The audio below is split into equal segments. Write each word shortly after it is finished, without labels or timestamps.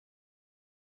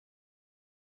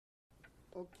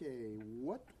Okay,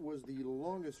 what was the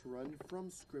longest run from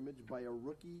scrimmage by a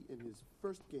rookie in his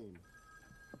first game?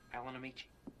 Alan Amici.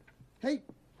 Hey,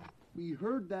 we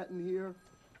heard that in here.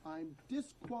 I'm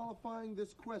disqualifying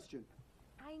this question.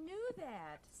 I knew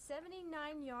that.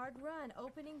 79-yard run,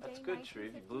 opening day. That's good,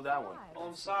 Shreve. You blew that one. Oh,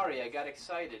 I'm sorry. I got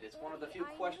excited. It's one of the few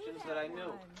questions that I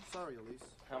knew. Sorry, Elise.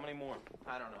 How many more?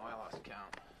 I don't know. I lost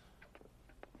count.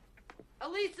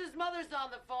 Elise's mother's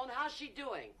on the phone. How's she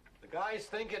doing? The guys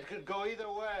think it could go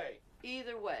either way.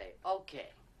 Either way. Okay.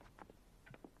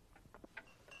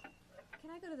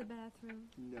 Can I go to the bathroom?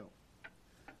 No.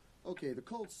 Okay, the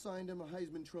Colts signed him a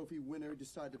Heisman Trophy winner,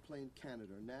 decided to play in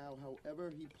Canada. Now,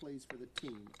 however, he plays for the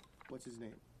team. What's his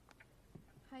name?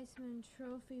 Heisman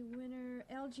Trophy winner,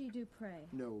 L.G. Dupre.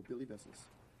 No, Billy Vessels.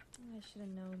 I should have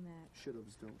known that.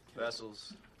 Should-haves don't count.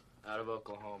 Vessels, out of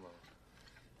Oklahoma.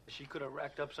 She could have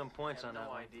racked up some points on that no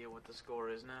one. idea what the score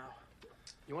is now.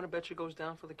 You want to bet she goes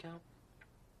down for the count?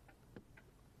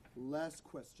 Last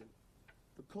question.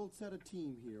 The Colts had a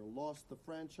team here, lost the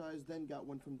franchise, then got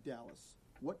one from Dallas.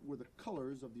 What were the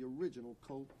colors of the original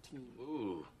Colt team?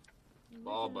 Ooh, Original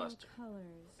ball buster. Colors.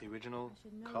 The original I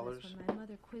should know colors? this when my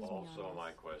mother quizzed me on Also this.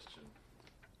 my question.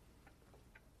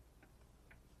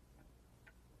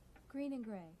 Green and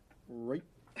gray. Right.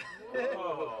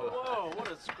 Whoa,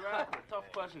 what a scrap. A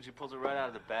tough question. She pulls it right out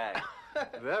of the bag.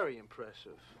 Very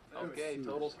impressive. Okay,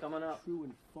 total's coming up. True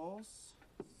and false,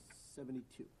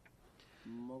 72.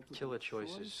 Multiple Killer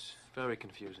choices. choice, Very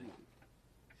confusing.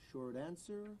 short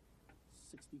answer,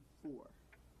 64. What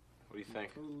do you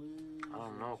think? I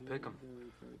don't know. Pick 'em.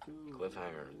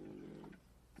 Cliffhanger.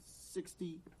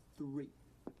 63.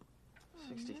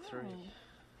 63.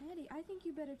 No. Eddie, I think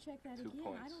you better check that 2 again.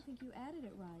 points. I don't think you added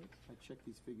it right. I checked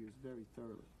these figures very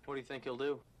thoroughly. What do you think he'll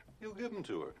do? You'll give them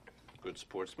to her. Good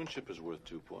sportsmanship is worth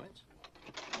 2 points.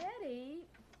 Eddie,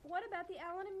 what about the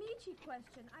Alan Amici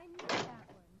question? I knew that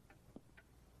one.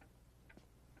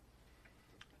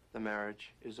 The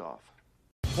marriage is off.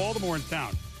 Baltimore in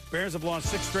town. Bears have lost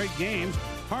 6 straight games.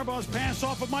 Harbaugh's pass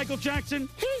off of Michael Jackson.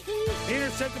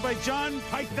 Intercepted by John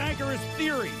Pythagoras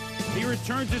Theory. He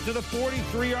returns it to the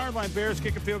 43-yard line. Bears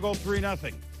kick a field goal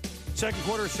 3-0. Second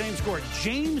quarter, same score.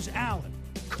 James Allen,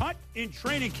 cut in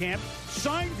training camp,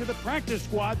 signed to the practice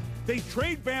squad. They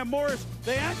trade Van Morris.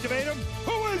 They activate him.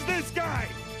 Who is this guy?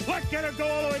 Let get him go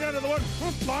all the way down to the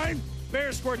 1-foot line.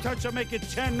 Bears score a touchdown, make it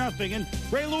 10-0. And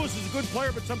Ray Lewis is a good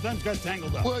player, but sometimes got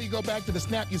tangled up. Well, you go back to the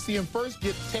snap, you see him first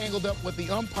get tangled up with the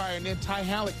umpire, and then Ty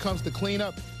Hallett comes to clean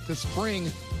up to spring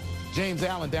James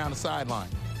Allen down the sideline.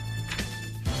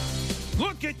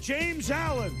 Look at James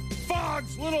Allen,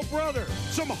 Fogg's little brother.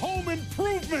 Some home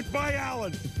improvement by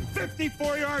Allen.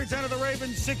 54 yards out of the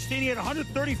Ravens, 16. He had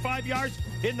 135 yards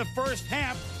in the first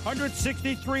half,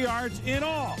 163 yards in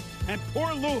all. And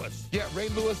poor Lewis. Yeah, Ray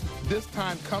Lewis this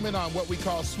time coming on what we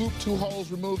call swoop, 2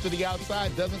 holes removed to the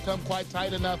outside, doesn't come quite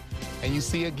tight enough. And you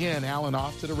see again, Allen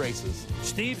off to the races.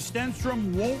 Steve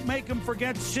Stenstrom won't make him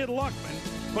forget Sid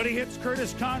Luckman, but he hits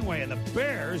Curtis Conway, and the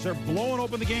Bears are blowing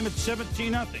open the game at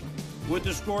 17-0. With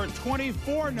the score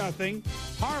 24-0,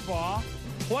 Harbaugh,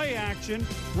 play action,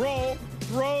 roll,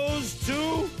 throws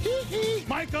to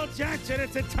Michael Jackson.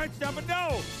 It's a touchdown, but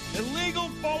no, illegal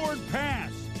forward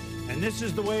pass. And this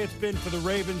is the way it's been for the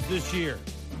Ravens this year.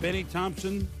 Benny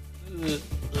Thompson. Hey,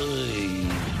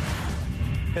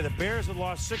 the Bears have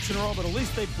lost 6 in a row, but at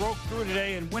least they broke through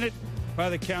today and win it by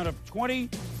the count of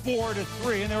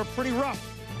 24-3. And they were pretty rough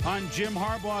on Jim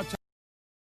Harbaugh.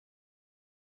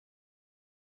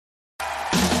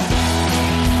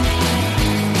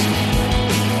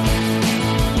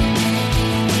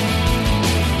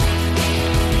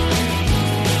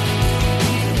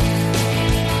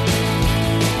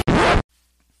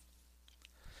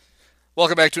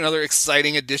 Welcome back to another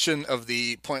exciting edition of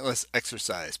the Pointless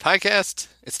Exercise Podcast.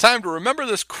 It's time to remember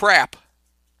this crap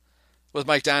with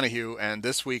Mike Donahue, and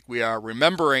this week we are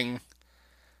remembering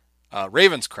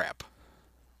Ravens crap,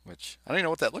 which I don't even know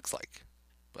what that looks like.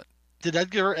 But did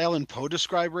Edgar Allan Poe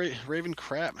describe Raven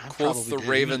crap? Quoth the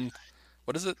Raven.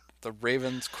 What is it? The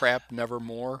Ravens crap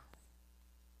nevermore?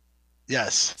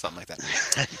 Yes. Something like that.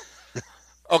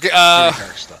 Okay.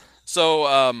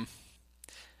 So,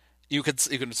 you can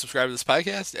subscribe to this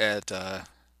podcast at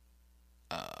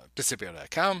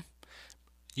Discipio.com.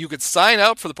 You could sign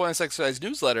up for the Pointless Exercise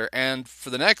newsletter, and for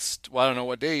the next, well, I don't know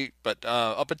what date, but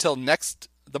up until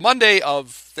the Monday of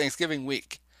Thanksgiving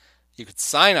week, you could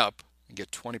sign up and get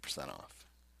 20% off.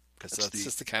 Because that's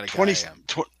just the kind of guy I am.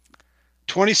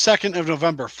 22nd of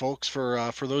November, folks,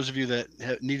 for those of you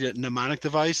that need a mnemonic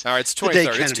device. All right, it's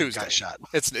 23rd. It's Tuesday. Got shot.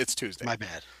 It's Tuesday. My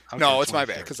bad. No, it's my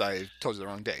bad, because I told you the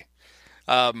wrong day.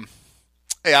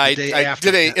 Yeah, I day did after.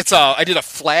 I did a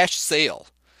flash sale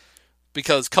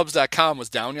because Cubs.com was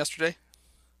down yesterday.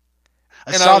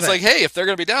 I was that. like, hey, if they're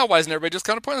going to be down, why isn't everybody just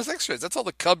kind of Pointless Exercise? That's all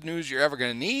the Cub news you're ever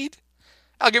going to need.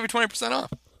 I'll give you 20%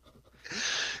 off.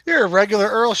 You're a regular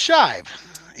Earl Scheib,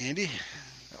 Andy.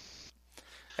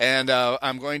 And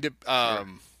I'm going to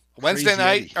Wednesday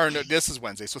night, Eddie. or no, this is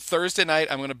Wednesday. So Thursday night,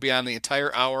 I'm going to be on the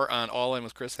entire hour on All In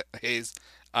with Chris Hayes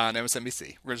on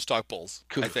MSNBC. We're going to just talk Bulls,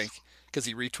 I think, because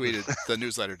he retweeted the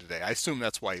newsletter today. I assume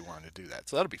that's why he wanted to do that.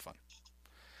 So that'll be fun.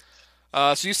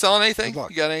 So you selling anything?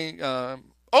 You got any? I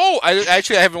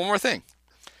have one more thing.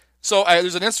 So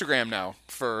there's an Instagram now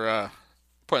for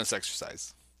Pointless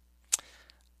Exercise.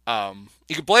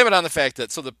 You can blame it on the fact that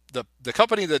the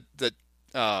company that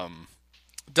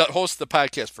hosts the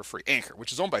podcast for free, Anchor,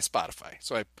 which is owned by Spotify.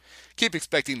 So I keep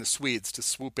expecting the Swedes to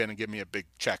swoop in and give me a big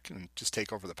check and just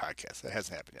take over the podcast. That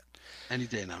hasn't happened yet. Any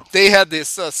day now. They had this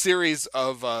series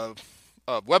of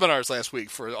webinars last week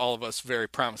for all of us very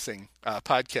promising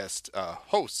podcast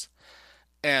hosts.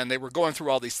 And they were going through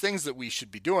all these things that we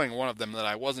should be doing. One of them that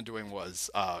I wasn't doing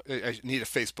was I need a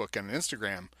Facebook and an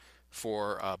Instagram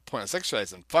for Pointless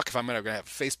Exercise. And fuck if I'm ever going to have a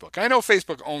Facebook. I know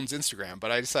Facebook owns Instagram,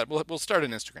 but I decided we'll start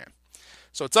an Instagram.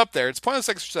 So it's up there. It's Pointless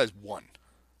Exercise 1.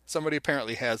 Somebody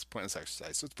apparently has Pointless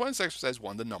Exercise. So it's Pointless Exercise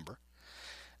 1, the number.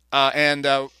 And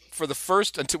for the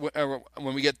first, until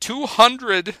when we get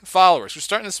 200 followers, we're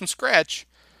starting this from scratch,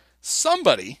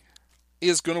 somebody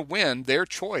is going to win their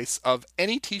choice of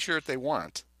any T-shirt they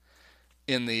want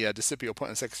in the DeCipio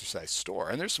Pointless Exercise store.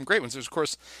 And there's some great ones.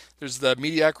 There's the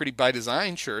Mediocrity by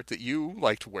Design shirt that you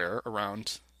like to wear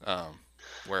around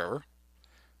wherever.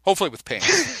 Hopefully with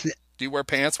pants. Do you wear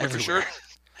pants with your shirt?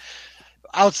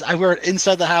 I wear it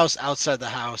inside the house, outside the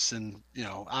house, and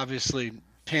obviously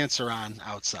pants are on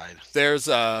outside. There's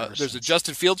a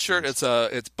Justin Fields shirt.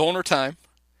 It's Boner Time,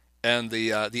 and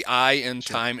the I in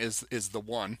time is the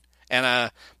 1.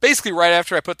 And basically, right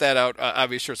after I put that out,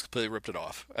 Obvious Shirts completely ripped it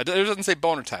off. It doesn't say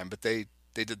Boner Time, but they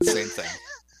did the same thing.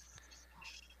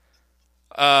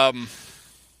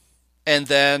 And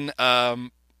then,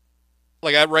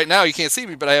 right now, you can't see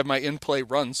me, but I have my In Play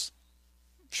Runs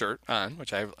shirt on,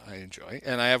 which I enjoy.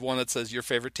 And I have one that says Your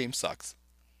Favorite Team Sucks,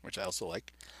 which I also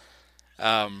like.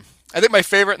 I think my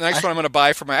favorite, the next one I'm going to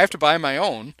buy I have to buy my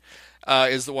own,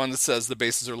 is the one that says The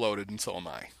Bases Are Loaded and So Am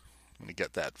I. I'm going to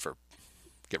get that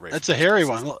get ready. That's a Harry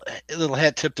one. A little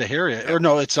hat tip to Harry. Yeah. Or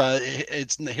no, it's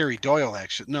Harry Doyle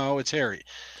actually. No, it's Harry.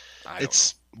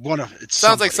 Sounds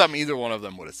somebody. Like something either one of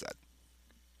them would have said.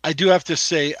 I do have to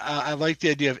say I like the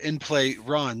idea of in-play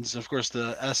runs. Of course,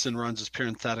 the S in runs is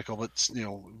parenthetical, but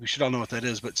we should all know what that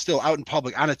is. But still, out in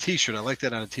public on a T-shirt, I like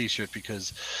that on a T-shirt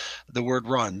because the word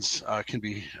 "runs" can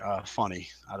be funny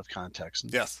out of context.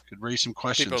 And yes, could raise some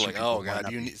questions. People are like, "Oh God,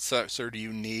 do you need, sir? Do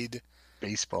you need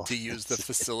baseball to use the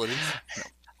facilities?" No.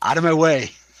 Out of my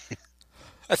way.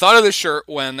 I thought of this shirt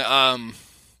when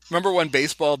remember when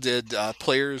baseball did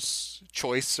Players'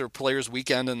 Choice or Players'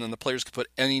 Weekend, and then the players could put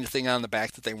anything on the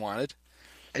back that they wanted.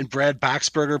 And Brad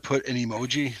Boxberger put an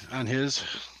emoji on his.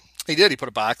 He did. He put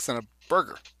a box and a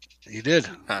burger. He did.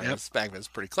 His back was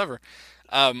pretty clever.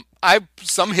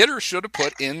 Some hitters should have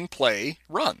put in play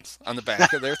runs on the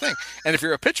back of their thing, and if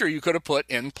you're a pitcher, you could have put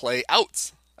in play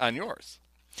outs on yours.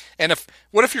 And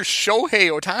what if you're Shohei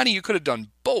Ohtani? You could have done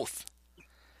both.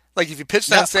 Like if you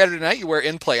pitched on Saturday night, you wear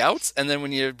in-play outs, and then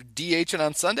when you DH it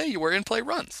on Sunday, you wear in-play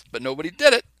runs. But nobody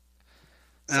did it.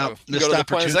 So you go to the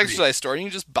Pointless Exercise store and you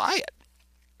just buy it.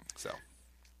 So,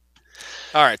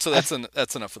 all right. So that's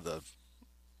enough of the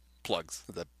plugs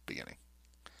at the beginning.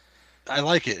 I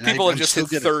like it. People have just hit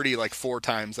 30 like 4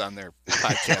 times on their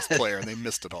podcast player, and they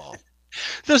missed it all.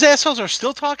 Those assholes are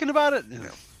still talking about it. Yeah.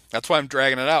 That's why I'm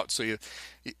dragging it out. So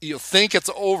you'll think it's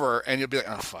over, and you'll be like,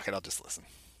 oh fuck it, I'll just listen.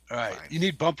 All right. Fine. You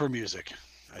need bumper music,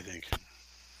 I think.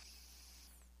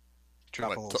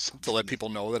 To let people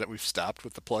know that we've stopped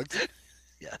with the plugs?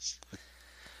 Yes.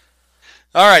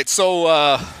 All right,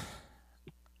 so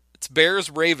it's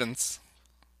Bears-Ravens.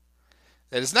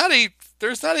 There's not a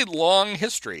long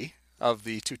history of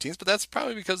the two teams, but that's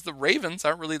probably because the Ravens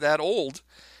aren't really that old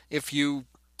if you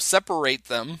separate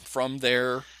them from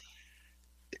their...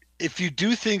 If you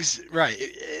do things right,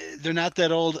 they're not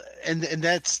that old, and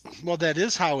that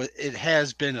is how it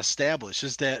has been established.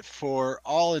 Is that for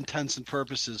all intents and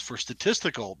purposes, for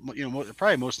statistical,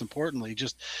 probably most importantly,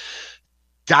 just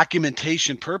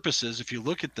documentation purposes. If you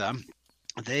look at them,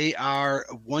 they are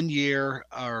 1 year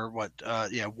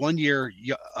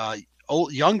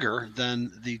younger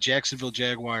than the Jacksonville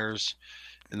Jaguars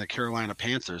and the Carolina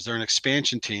Panthers. They're an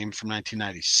expansion team from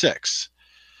 1996.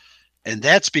 And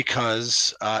that's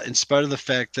because, in spite of the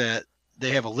fact that they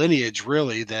have a lineage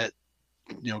really that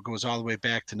goes all the way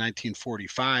back to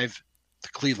 1945, the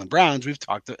Cleveland Browns. We've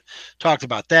talked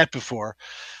about that before.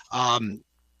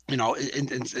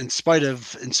 In spite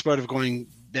of going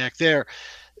back there,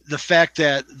 the fact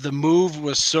that the move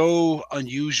was so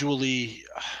unusually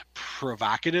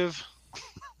provocative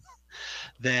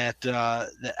that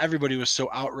everybody was so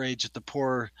outraged at the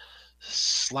poor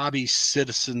slobby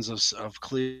citizens of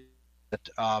Cleveland.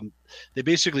 They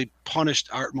basically punished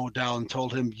Art Modell and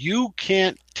told him, you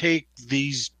can't take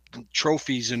these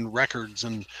trophies and records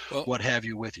and what have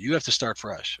you with you. You have to start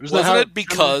fresh. Wasn't it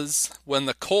because when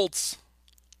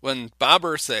Bob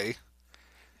Irsay,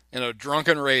 in a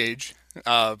drunken rage,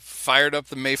 fired up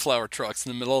the Mayflower trucks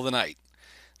in the middle of the night,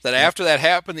 that after that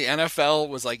happened, the NFL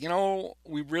was like,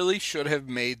 we really should have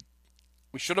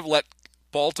let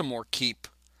Baltimore keep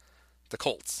the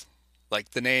Colts,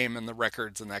 like the name and the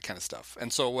records and that kind of stuff.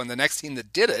 And so when the next team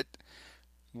that did it,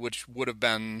 which would have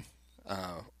been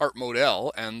Art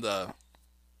Modell and the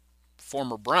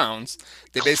former Browns,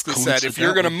 they basically said, if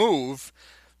you're going to move,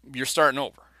 you're starting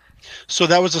over. So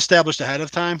that was established ahead of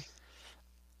time?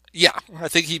 Yeah, I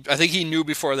think he knew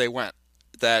before they went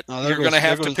that you're going to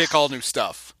have to pick all new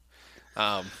stuff.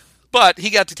 But he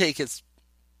got to take his,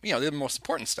 the most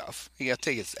important stuff. He got to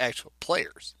take his actual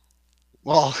players.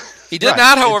 Well, he did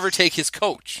not, however, take his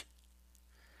coach.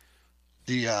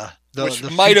 Which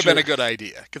might have been a good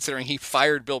idea, considering he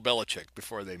fired Bill Belichick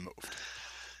before they moved.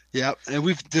 Yeah, and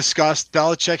we've discussed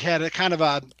Belichick had a kind of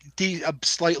a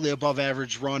slightly above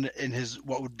average run in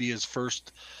what would be his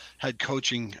first head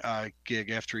coaching gig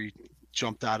after he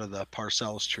jumped out of the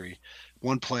Parcells tree.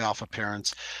 One playoff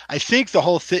appearance. I think the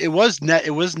whole thing, it was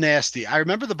nasty. I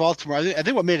remember the Baltimore. I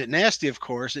think what made it nasty, of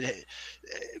course,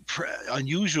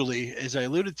 unusually, as I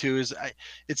alluded to, is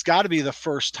it's got to be the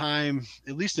first time,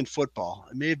 at least in football.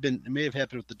 It may have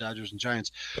happened with the Dodgers and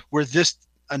Giants, where this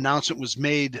announcement was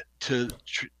made to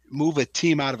move a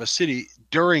team out of a city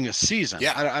during a season.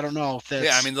 Yeah, I don't know if that's.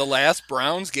 Yeah, I mean, the last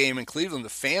Browns game in Cleveland, the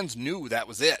fans knew that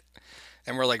was it,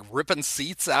 and we're like ripping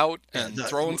seats out and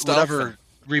throwing stuff. Whatever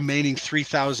remaining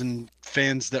 3,000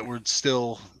 fans that were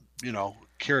still,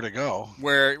 care to go.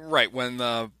 When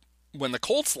the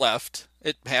Colts left,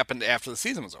 it happened after the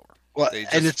season was over. Well,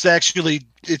 and it's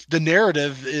the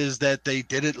narrative is that they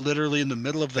did it literally in the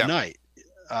middle of the night.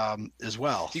 As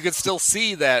well. You can still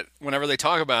see that whenever they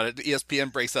talk about it,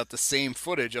 ESPN breaks out the same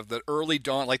footage of the early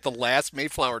dawn, like the last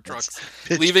Mayflower trucks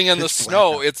leaving in the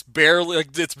snow. Black. It's barely,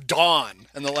 it's dawn,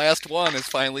 and the last one is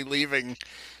finally leaving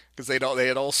because they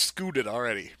had all scooted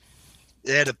already.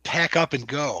 They had to pack up and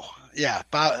go. Yeah,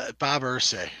 Bob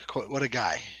Irsay, what a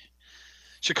guy.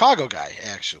 Chicago guy,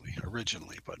 actually,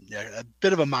 originally, but yeah, a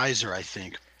bit of a miser, I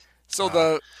think. So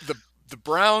the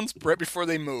Browns, right before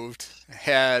they moved,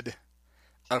 had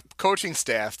a coaching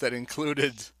staff that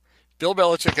included Bill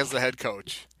Belichick as the head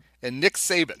coach and Nick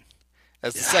Saban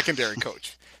as the secondary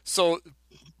coach. So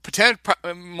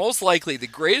most likely the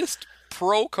greatest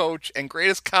pro coach and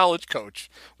greatest college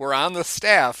coach were on the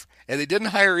staff, and they didn't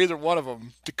hire either one of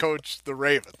them to coach the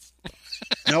Ravens.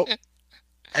 Nope.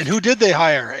 And who did they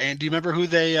hire? And do you remember who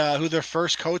their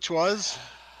first coach was?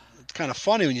 It's kind of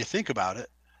funny when you think about it.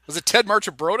 Was it Ted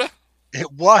Marchibroda? It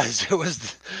was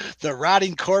the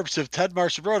rotting corpse of Ted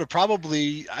Marchibroda,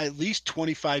 probably at least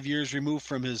 25 years removed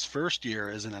from his first year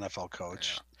as an NFL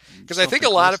coach. Because I think a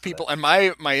lot of people, and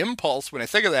my impulse when I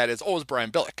think of that is, it was Brian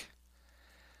Billick.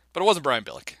 But it wasn't Brian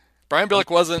Billick. Brian Billick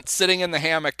wasn't sitting in the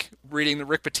hammock reading the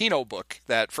Rick Pitino book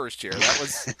that first year.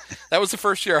 That was the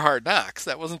first year of Hard Knocks.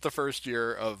 That wasn't the first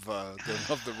year of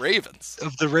the Ravens.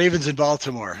 Of the Ravens in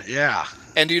Baltimore, yeah.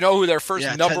 And do you know who their first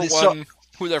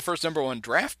who their first number one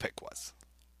draft pick was?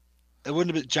 It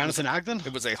wouldn't have been Jonathan Ogden?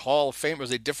 It was a Hall of Fame. It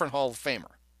was a different Hall of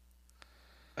Famer.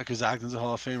 Because Ogden's a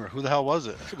Hall of Famer. Who the hell was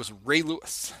it? It was Ray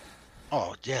Lewis.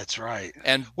 Oh, yeah, that's right.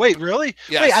 And wait, really?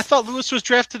 Yes. Wait, I thought Lewis was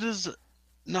drafted as.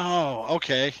 No,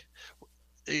 okay.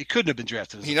 He couldn't have been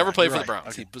drafted as. He never played for the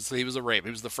Browns. Okay. He was a Raven.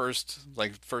 He was the first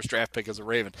draft pick as a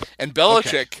Raven. And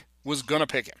Belichick was gonna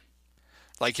pick him.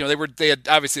 They were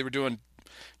doing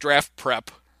draft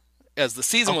prep as the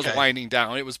season was winding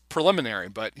down. It was preliminary,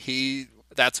 but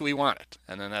that's who he wanted,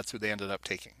 and then that's who they ended up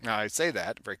taking. Now, I say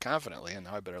that very confidently, and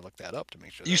now I better look that up to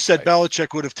make sure. You said right.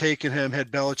 Belichick would have taken him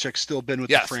had Belichick still been with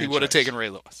the franchise. Yes, he would have taken Ray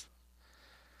Lewis.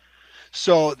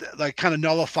 So, kind of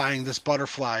nullifying this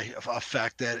butterfly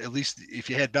effect that at least if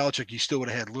you had Belichick, you still would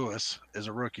have had Lewis as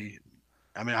a rookie.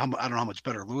 I mean, I don't know how much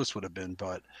better Lewis would have been,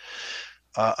 but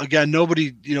again,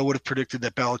 nobody would have predicted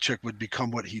that Belichick would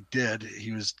become what he did.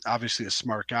 He was obviously a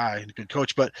smart guy and a good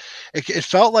coach, but it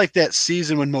felt like that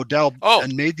season when Modell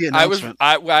made the announcement.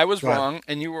 I was wrong,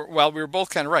 and you were. Well, we were both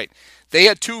kind of right. They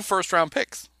had 2 first-round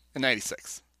picks in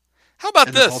 '96. How about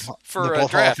And they're this both- for they're a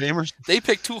both Hall of draft? Famers? They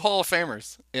picked 2 Hall of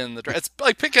Famers in the draft. It's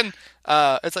like picking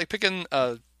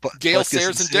Gale Butkus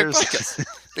Sayers and Dick Sayers. Butkus.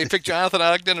 They picked Jonathan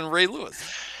Ogden and Ray Lewis.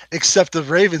 Except the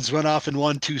Ravens went off and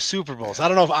won 2 Super Bowls. I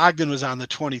don't know if Ogden was on the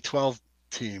 2012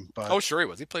 team, but Oh, sure he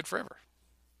was. He played forever.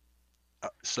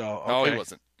 so okay. No, he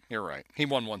wasn't. You're right. He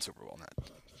won 1 Super Bowl in that.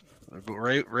 But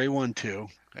Ray won 2.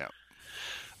 Yeah.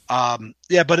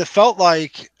 Yeah, but it felt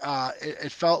like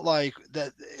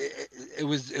that it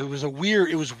was weird.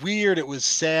 It was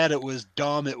sad. It was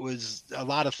dumb. It was a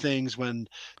lot of things when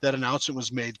that announcement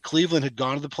was made. Cleveland had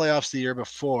gone to the playoffs the year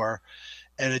before,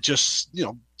 and it just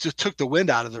took the wind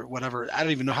out of their whatever. I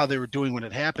don't even know how they were doing when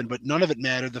it happened, but none of it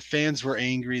mattered. The fans were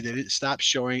angry. They didn't stop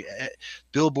showing.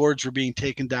 Billboards were being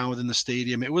taken down within the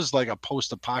stadium. It was like a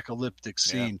post-apocalyptic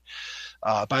scene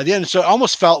by the end. So it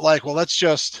almost felt like, well, let's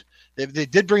just. They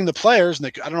did bring the players, and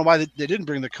I don't know why they didn't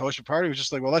bring the coach. The party was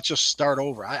just like, well, let's just start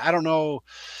over. I don't know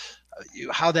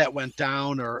how that went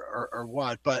down or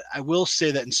what, but I will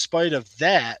say that in spite of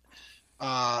that,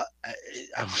 I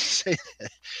would say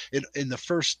that in the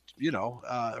first,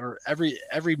 or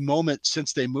every moment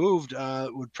since they moved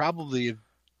would probably have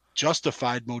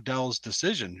justified Modell's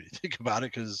decision. You think about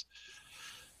it, because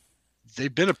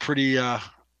they've been a pretty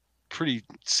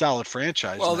solid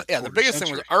franchise. Well, yeah, the biggest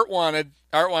thing was Art wanted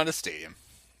a stadium.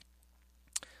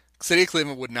 City of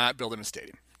Cleveland would not build him a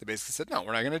stadium. They basically said, no,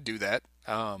 we're not going to do that.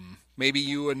 Maybe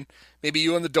you and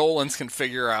the Dolans can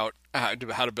figure out how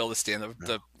to build a stadium.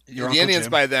 The Indians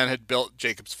by then had built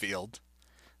Jacobs Field.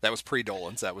 That was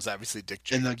pre-Dolans. That was obviously Dick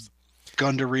Jacobs. And the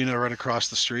Gund Arena right across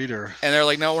the street, and they're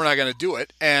like, no, we're not going to do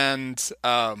it. And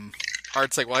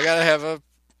Art's like, well, I got to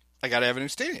have a new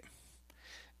stadium.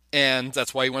 And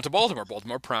that's why he went to Baltimore.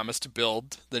 Baltimore promised to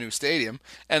build the new stadium.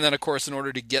 And then, of course, in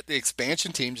order to get the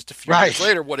expansion team just a few years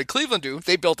later, what did Cleveland do?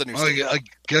 They built a new stadium. I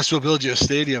guess we'll build you a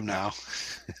stadium now.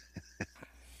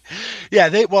 Yeah,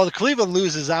 the Cleveland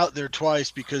loses out there twice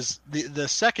because the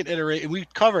second iteration, we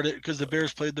covered it because the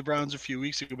Bears played the Browns a few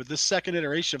weeks ago, but this second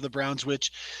iteration of the Browns,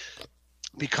 which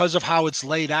because of how it's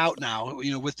laid out now,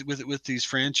 with these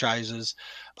franchises,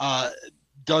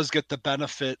 does get the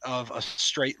benefit of a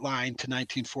straight line to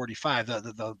 1945,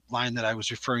 the line that I was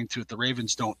referring to that the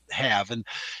Ravens don't have.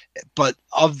 But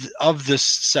of this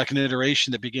second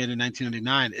iteration that began in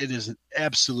 1999, it is an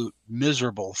absolute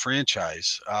miserable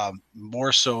franchise.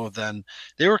 More so than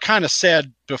they were kind of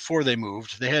sad before they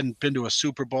moved. They hadn't been to a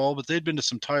Super Bowl, but they'd been to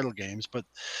some title games, but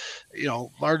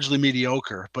largely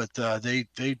mediocre. But they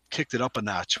kicked it up a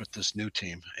notch with this new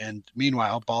team. And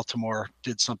meanwhile, Baltimore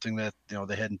did something that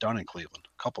they hadn't done in Cleveland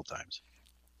a couple times.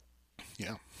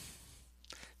 Yeah.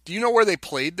 Do you know where they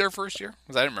played their first year?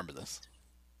 Because I didn't remember this.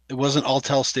 It wasn't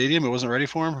Alltel Stadium. It wasn't ready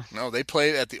for him. No, they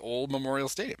played at the old Memorial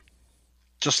Stadium.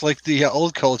 Just like the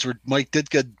old coach where Mike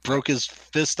Ditka broke his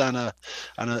fist on a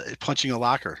punching a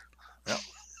locker. Yeah.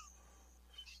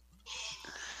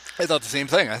 I thought the same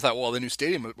thing. I thought, well, the new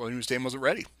stadium wasn't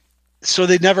ready. So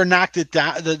they never knocked it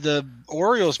down. The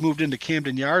Orioles moved into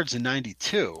Camden Yards in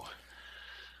 '92.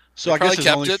 So I guess it's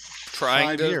only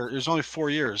 5 years. There's only 4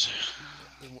 years.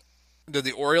 Did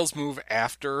the Orioles move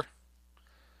after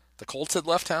the Colts had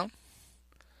left town?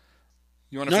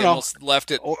 You want to almost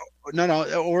left it?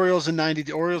 No. Orioles in '90.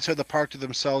 The Orioles had the park to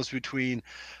themselves between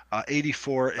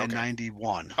 '84 and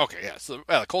 '91. Okay, yeah. So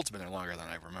the Colts have been there longer than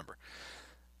I remember.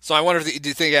 So I wonder, do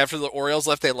you think after the Orioles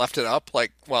left, they left it up?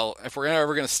 Like, well, if we're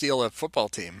ever going to steal a football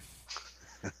team,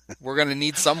 we're going to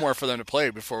need somewhere for them to play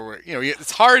before we're.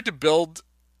 It's hard to build.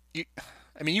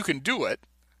 You can do it.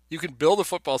 You can build a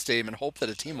football stadium and hope that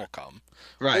a team will come.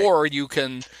 Right. Or you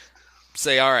can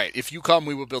say, all right, if you come,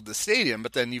 we will build the stadium.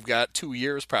 But then you've got 2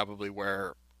 years probably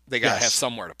where they got to have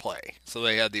somewhere to play. So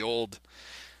they had the old,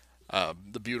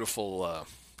 the beautiful,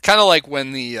 kind of like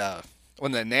when the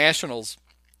Nationals,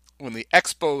 when the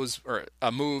Expos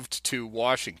moved to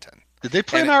Washington. Did they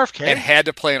play in RFK? And had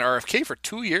to play in RFK for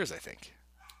 2 years, I think,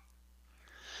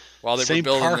 while they were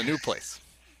building the new place.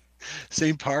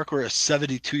 Same park where a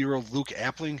 72-year-old Luke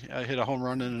Appling hit a home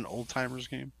run in an Old Timers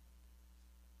game.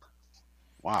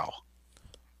 Wow.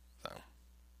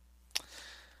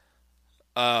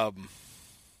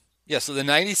 So the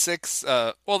 96,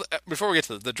 before we get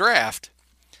to the draft,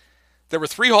 there were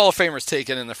 3 Hall of Famers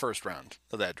taken in the first round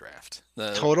of that draft.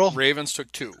 The total? Ravens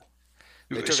took 2.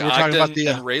 They took so we're Ogden talking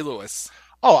about and Ray Lewis.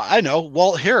 Oh, I know.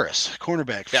 Walt Harris,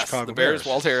 cornerback for Yes, Chicago the Bears,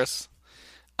 Walt Harris.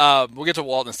 We'll get to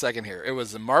Walt in a second here. It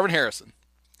was Marvin Harrison,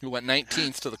 who went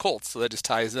 19th to the Colts, so that just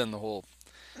ties in the whole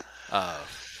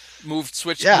move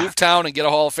town and get a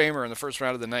Hall of Famer in the first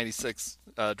round of the 96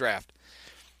 draft.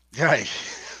 Right.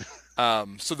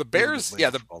 So the Bears,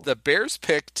 the Bears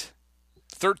picked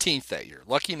 13th that year,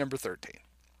 lucky number 13.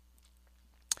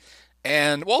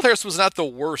 And Walt Harris was not the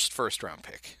worst first-round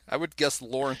pick. I would guess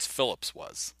Lawrence Phillips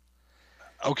was.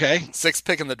 Okay. 6th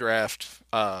pick in the draft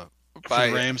by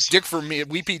the Rams.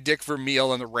 Weepy Dick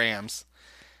Vermeil and the Rams.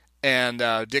 And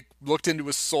Dick looked into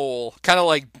his soul, kind of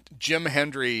like Jim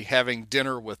Hendry having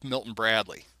dinner with Milton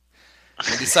Bradley.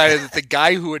 And decided that the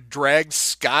guy who had dragged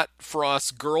Scott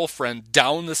Frost's girlfriend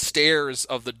down the stairs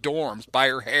of the dorms by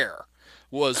her hair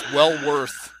was well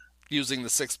worth using the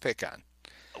 6th pick on.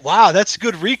 Wow, that's a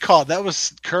good recall. That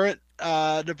was current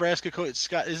Nebraska coach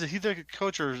Scott. Is he the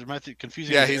coach, or am I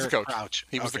confusing? Yeah, he's the coach. Crouch?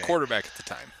 He was the quarterback at the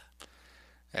time.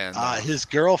 And his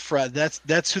girlfriend. That's who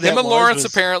that was. Him and Lawrence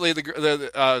apparently.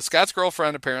 The Scott's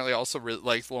girlfriend apparently also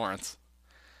liked Lawrence.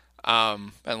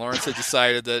 And Lawrence had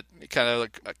decided that, kind of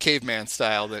like a caveman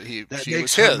style, that she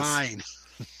was his. Mine.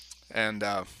 And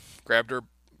grabbed her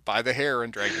by the hair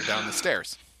and dragged her down the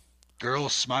stairs. Girl,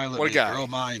 smile at What a me. guy. Girl,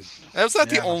 mine. That was not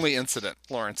the only incident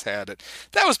Lawrence had.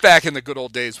 That was back in the good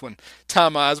old days when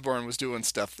Tom Osborne was doing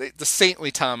stuff. The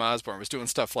saintly Tom Osborne was doing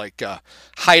stuff like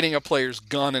hiding a player's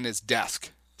gun in his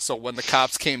desk. So when the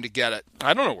cops came to get it,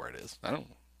 I don't know where it is. I don't.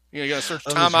 You got to search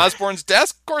Tom Osborne's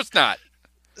desk? Of course not.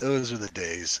 Those were the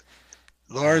days.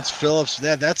 Lawrence Phillips.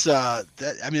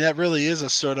 That really is a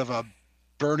sort of a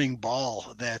burning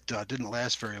ball that didn't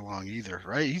last very long either,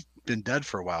 right? He's been dead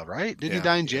for a while, right? Didn't he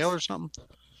die in jail or something?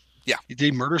 Yeah. Did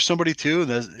he murder somebody too?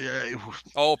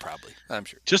 Oh, probably. I'm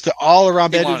sure. Just an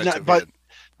all-around bad wanted dude. to,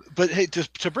 But hey,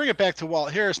 to bring it back to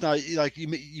Walt Harris now, like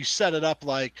you set it up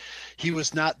like he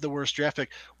was not the worst draft pick.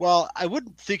 Well, I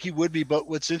wouldn't think he would be, but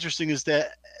what's interesting is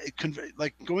that,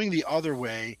 like going the other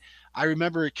way, I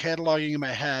remember cataloging in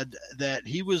my head that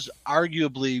he was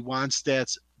arguably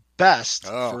Wannstedt's best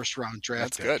first-round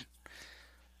draft pick. That's good.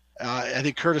 I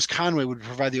think Curtis Conway would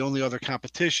provide the only other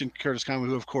competition. Curtis Conway,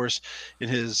 who, of course, in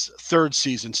his 3rd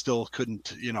season still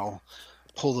couldn't,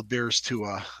 pull the Bears to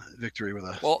a victory with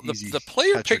a the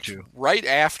player picked right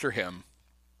after him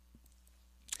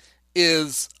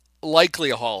is likely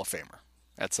a Hall of Famer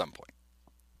at some point.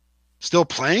 Still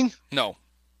playing? No,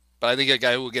 but I think a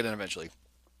guy who will get in eventually.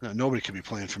 No, nobody could be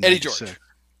playing from Eddie 96. George.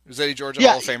 Was Eddie George a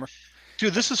Hall of Famer?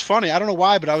 Dude, this is funny. I don't know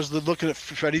why, but I was looking at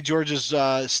Freddie George's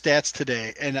stats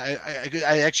today, and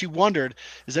I actually wondered,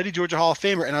 is Eddie George a Hall of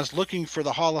Famer? And I was looking for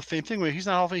the Hall of Fame thing. Where he's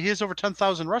not Hall of Fame. He has over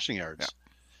 10,000 rushing yards. Yeah.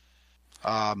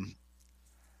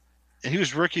 And he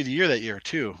was Rookie of the Year that year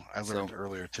too. I learned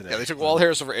earlier today. Yeah, they took Walt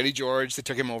Harris over Eddie George. They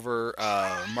took him over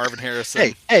Marvin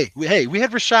Harrison. Hey, we had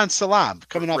Rashawn Salam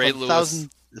coming off Ray a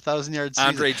 1,000 yards.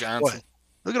 Andre Johnson. Boy,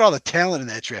 look at all the talent in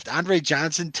that draft. Andre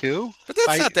Johnson too. But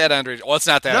that's not that Andre. Well, it's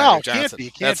not that Andre Johnson.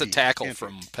 Can't that's be. A tackle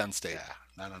from Penn State.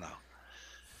 Yeah, no.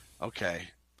 Okay.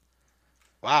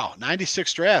 Wow,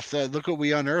 96 draft. Look what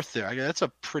we unearthed there. That's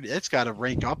it's got to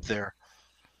rank up there.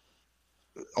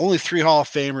 Only 3 Hall of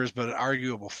Famers, but an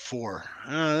arguable 4.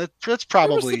 That's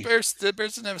probably. The Bears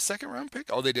didn't have a 2nd round pick.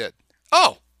 Oh, they did.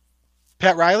 Oh,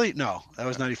 Pat Riley? No, that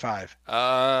was 95.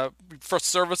 For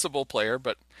serviceable player,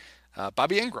 but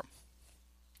Bobby Ingram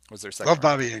was their 2nd. Love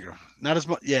Bobby Ingram. Not as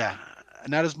much. Yeah,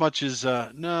 not as much as.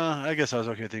 No, I guess I was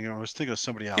okay thinking. I was thinking of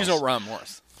somebody else. He's no Ron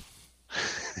Morris.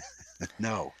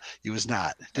 No, he was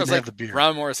not. Didn't have the beard.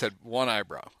 Ron Morris had one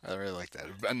eyebrow. I really like that,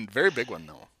 and a very big one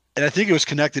though. And I think it was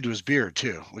connected to his beard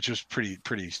too, which was pretty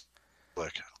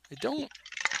slick.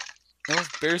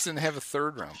 Bears didn't have a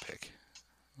 3rd round pick.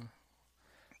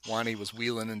 Wani was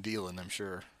wheeling and dealing, I'm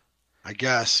sure. I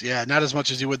guess, yeah, not as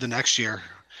much as he would the next year.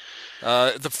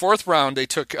 The 4th round, they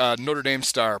took Notre Dame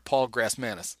star Paul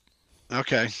Grassmanis.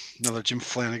 Okay, another Jim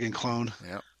Flanagan clone.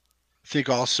 Yeah, I think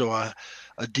also a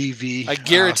DV. I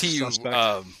guarantee you,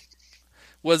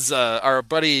 was our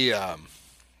buddy.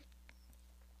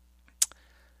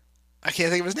 I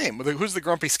can't think of his name. Who's the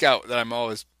grumpy scout that I'm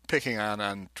always picking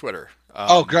on Twitter?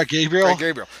 Greg Gabriel. Greg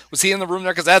Gabriel. Was he in the room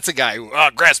there? Because that's a guy who,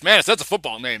 Grassmanis, that's a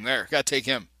football name there. Got to take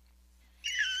him.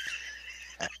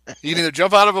 You can either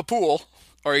jump out of a pool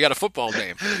or you got a football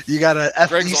name. You got an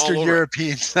Eastern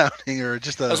European sounding or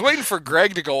just a. I was waiting for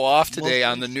Greg to go off today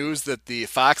on the news that the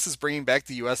Fox is bringing back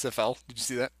the USFL. Did you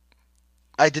see that?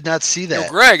 I did not see that.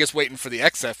 Greg is waiting for the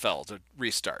XFL to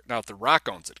restart. Now, if The Rock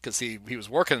owns it, because he was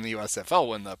working in the USFL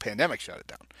when the pandemic shut it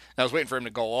down. And I was waiting for him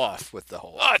to go off with the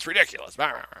whole, it's ridiculous.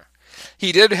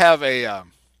 He did have a...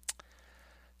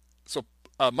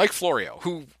 Mike Florio,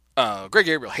 who Greg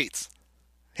Gabriel hates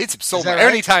him so much. Right?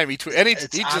 Anytime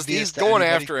he's going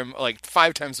after him like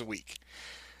 5 times a week.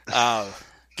 Florio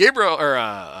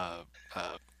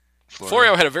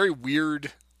had a very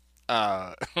weird...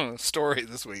 story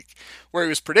this week where he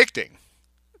was predicting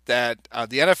that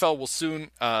the NFL will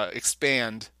soon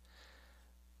expand.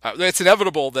 It's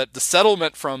inevitable that the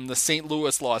settlement from the St.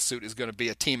 Louis lawsuit is going to be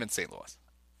a team in St. Louis.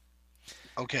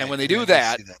 Okay. And when they I do did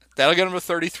that, see that. that'll get them to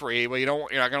 33. Well, you're not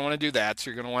going to want to do that, so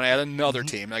you're going to want to add another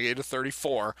team. That'll get you to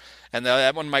 34. And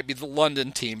that one might be the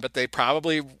London team, but they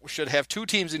probably should have 2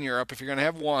 teams in Europe if you're going to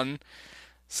have one,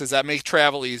 since that makes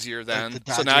travel easier then. Like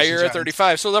the So now Dodgers you're and at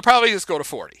 35. So they'll probably just go to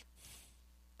 40.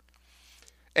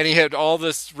 And he had all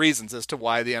this reasons as to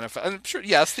why the NFL. I'm sure,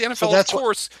 yes, the NFL, of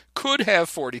course, could have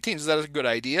 40 teams. Is that a good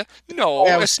idea? No,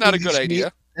 it's not a good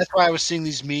idea. That's why I was seeing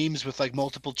these memes with like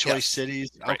multiple choice cities.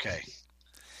 Right. Okay.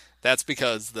 That's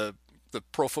because the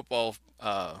Pro Football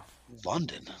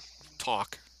London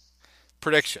talk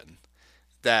prediction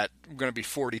that we're going to be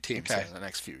 40 teams in the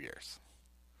next few years.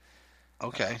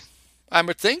 Okay. I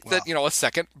would think that, a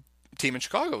second team in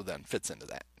Chicago then fits into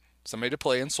that. Somebody to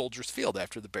play in Soldiers Field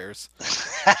after the Bears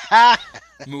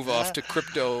move off to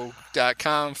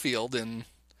Crypto.com field in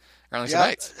Arlington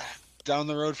Heights. Down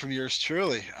the road from yours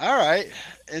truly. All right.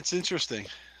 It's interesting.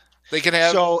 They can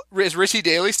have. So, is Richie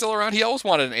Daly still around? He always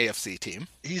wanted an AFC team.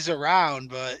 He's around,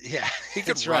 but yeah, he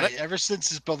could that's run right. it. Ever since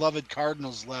his beloved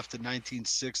Cardinals left in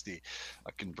 1960,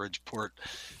 fucking Bridgeport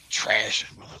trash.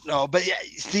 No, but yeah,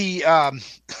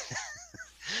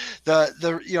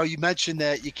 the you mentioned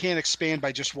that you can't expand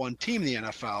by just one team in the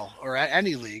NFL or at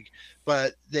any league,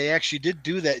 but they actually did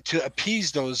do that to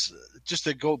appease those. Just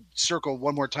to go circle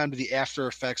one more time to the after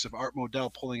effects of Art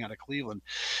Modell pulling out of Cleveland,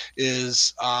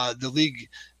 is the league.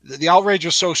 The outrage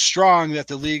was so strong that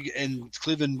the league and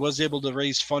Cleveland was able to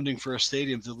raise funding for a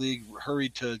stadium. The league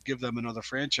hurried to give them another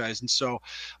franchise, and so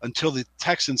until the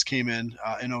Texans came in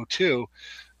 2002,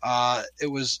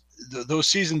 it was those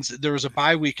seasons. There was a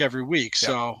bye week every week,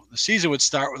 so the season would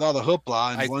start with all the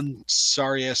hoopla, and one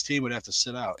sorry ass team would have to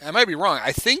sit out. I might be wrong.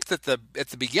 I think that at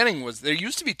the beginning there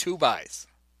used to be 2 byes.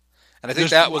 And I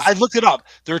think that was. I looked it up.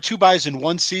 There were 2 byes in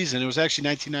one season. It was actually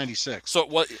 1996. So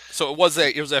it was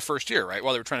that first year, right?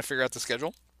 While they were trying to figure out the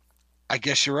schedule. I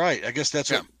guess you're right. I guess that's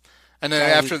what. And then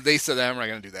after they said that, I'm not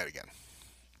going to do that again.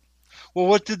 Well,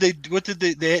 what did they?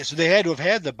 So they had to have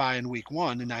had the bye in week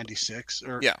 1 in '96,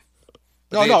 or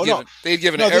no. They'd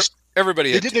given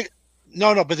everybody. But they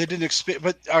didn't expand.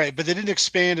 But all right, but they didn't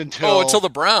expand until the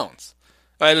Browns.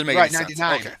 I didn't make any 99.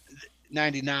 sense. Okay.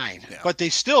 99, but they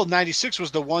still 96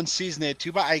 was the one season they had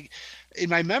 2 bye. In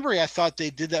my memory, I thought they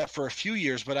did that for a few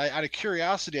years, but out of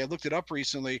curiosity, I looked it up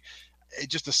recently,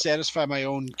 just to satisfy my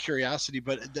own curiosity.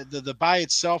 But the bye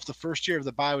itself, the first year of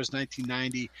the bye was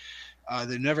 1990.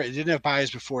 They didn't have byes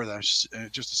before that,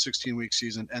 just a 16-week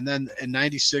season. And then in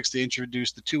 96, they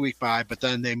introduced the 2-week bye, but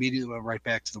then they immediately went right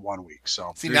back to the 1 week.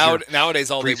 So see, nowadays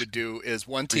all they would do is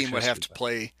one team would have to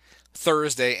play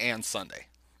Thursday and Sunday,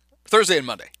 Thursday and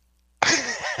Monday.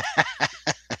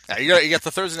 You got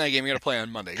the Thursday night game. You got to play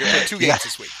on Monday. You got to play 2 games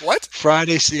this week. What?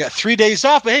 Friday, so you got 3 days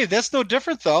off. But hey, that's no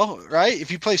different though, right? If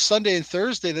you play Sunday and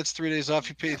Thursday, that's 3 days off.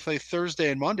 If you play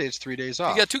Thursday and Monday, it's 3 days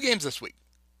off. You got 2 games this week.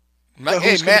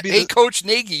 Hey, Coach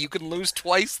Nagy, you can lose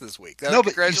twice this week.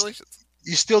 Congratulations.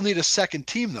 You still need a second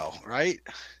team though, right?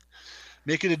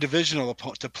 Make it a divisional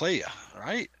opponent to play you,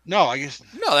 right? No, I guess.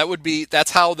 No,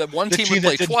 that's how the one team would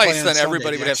play twice. Then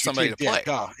everybody would have somebody to play.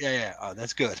 Yeah. Oh,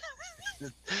 that's good.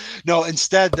 No,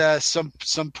 instead, some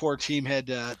poor team had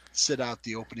to sit out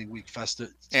the opening week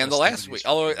and the last week.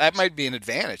 Although that might be an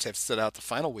advantage to have to sit out the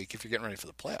final week if you're getting ready for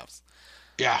the playoffs.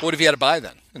 Yeah. What if you had to bye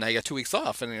then? And now you got 2 weeks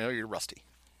off, and you're rusty,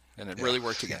 and it really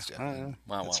worked against you.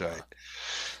 Wow, that's right.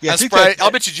 Yeah,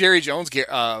 I'll bet you Jerry Jones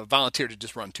volunteered to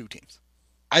just run 2 teams.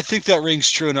 I think that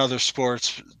rings true in other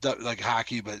sports like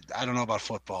hockey, but I don't know about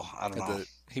football. I don't know.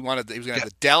 He was going to have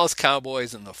the Dallas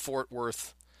Cowboys and the Fort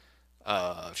Worth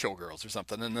Showgirls or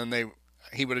something, and then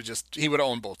he would have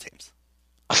owned both teams.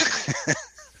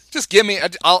 Just give me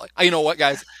you know what,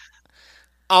 guys,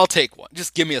 I'll take one.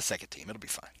 Just give me a second team, it'll be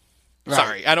fine. Right.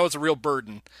 Sorry, I know it's a real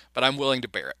burden, but I'm willing to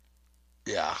bear it.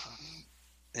 Yeah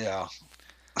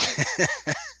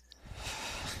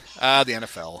The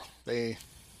NFL, they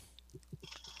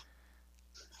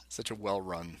such a well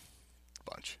run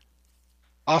bunch.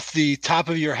 Off the top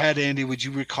of your head, Andy, would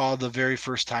you recall the very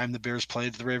first time the Bears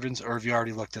played the Ravens, or have you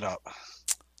already looked it up?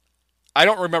 I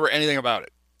don't remember anything about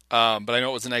it, but I know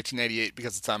it was in 1998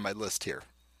 because it's on my list here.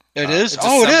 It is?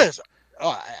 Oh, it is.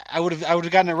 Oh, I would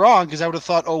have gotten it wrong because I would have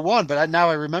thought 01, but now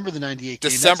I remember the 98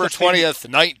 game. December 20th,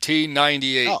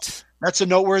 1998. Oh, that's a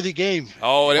noteworthy game.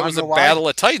 Oh, and it was a battle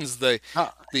of Titans. The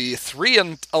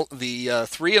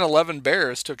 3-11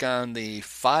 Bears took on the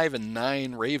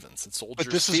 5-9 Ravens at Soldiers Field.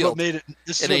 But this is what made it.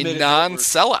 This is in a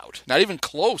non-sellout, not even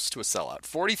close to a sellout.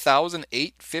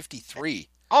 40,853.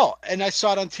 Oh, and I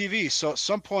saw it on TV. So at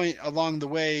some point along the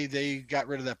way, they got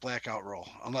rid of that blackout rule,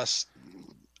 unless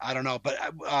I don't know. But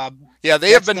yeah, they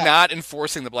have been not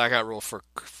enforcing the blackout rule for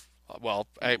Well,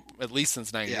 at least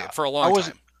since '98 Yeah. for a long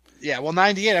time. Yeah, well,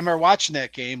 '98. I remember watching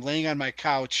that game, laying on my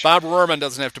couch. Bob Rohrman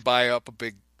doesn't have to buy up a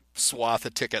big swath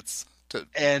of tickets to.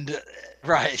 And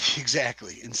right,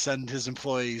 exactly, and send his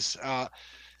employees.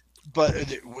 But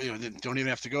they don't even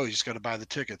have to go. You just got to buy the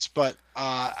tickets. But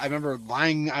I remember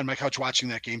lying on my couch watching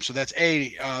that game. So that's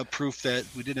proof that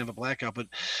we didn't have a blackout. But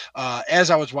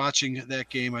as I was watching that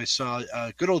game, I saw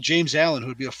good old James Allen, who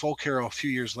would be a folk hero a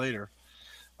few years later,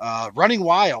 running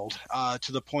wild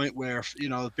to the point where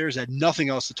the Bears had nothing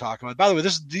else to talk about. By the way,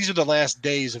 these are the last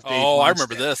days of Dave I Wannstedt.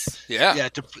 remember this. Yeah.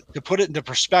 To put it into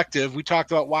perspective, we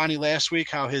talked about Wani last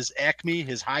week, how his acme,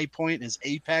 his high point, his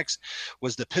apex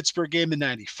was the Pittsburgh game in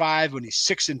 '95 when he's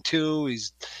 6-2.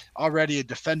 He's already a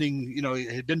defending. He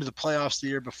had been to the playoffs the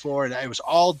year before, and it was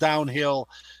all downhill.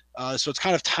 So it's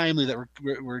kind of timely that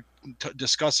we're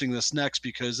discussing this next,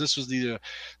 because this was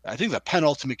I think the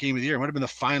penultimate game of the year. It might have been the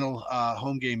final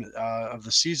home game of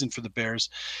the season for the Bears,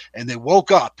 and they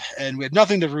woke up and we had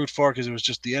nothing to root for because it was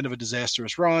just the end of a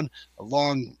disastrous run, a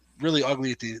long, really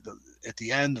ugly at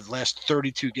the end of the last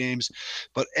 32 games.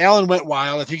 But Allen went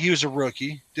wild. I think he was a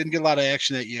rookie, didn't get a lot of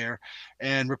action that year,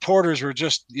 and reporters were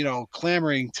just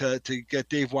clamoring to get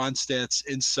Dave Wannstedt's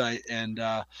insight, and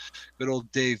good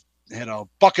old Dave had a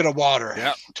bucket of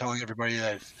water, telling everybody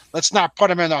that let's not put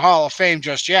him in the Hall of Fame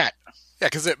just yet. Yeah,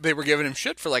 because they were giving him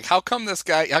shit for how come he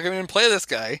didn't play this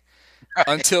guy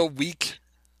until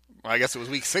I guess it was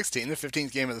week 16, the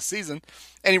 15th game of the season,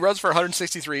 and he runs for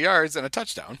 163 yards and a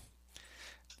touchdown.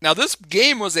 Now, this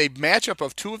game was a matchup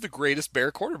of two of the greatest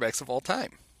Bear quarterbacks of all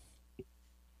time.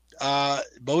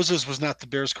 Moses was not the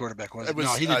Bears quarterback, was it?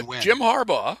 No, he didn't win. Jim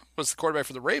Harbaugh was the quarterback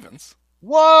for the Ravens.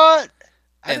 What?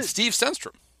 And Steve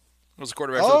Stenstrom was the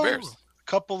quarterback for the Bears. A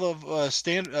couple of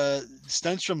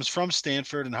Stenstrom's from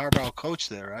Stanford, and Harbaugh coached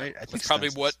there, right? I think that's probably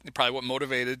what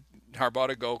motivated Harbaugh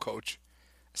to go coach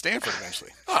Stanford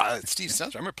eventually. Steve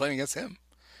Stenstrom. I remember playing against him.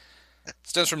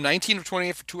 Stenstrom 19 of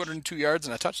 28 for 202 yards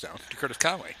and a touchdown to Curtis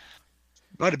Conway.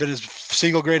 Might have been his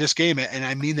single greatest game, and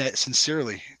I mean that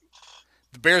sincerely.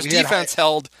 The Bears defense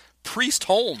held Priest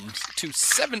Holmes to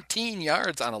 17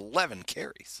 yards on 11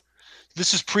 carries.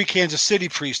 This is pre-Kansas City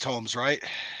Priest Holmes, right?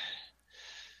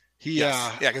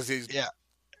 Because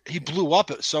he blew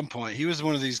up at some point. He was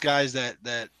one of these guys that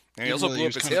and he also blew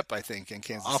up his hip, I think, in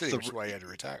Kansas City, which is why he had to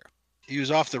retire. He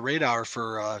was off the radar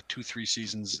for 2-3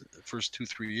 seasons, first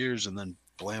 2-3 years, and then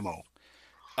blammo.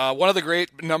 One of the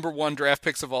great number one draft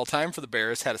picks of all time for the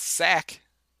Bears had a sack.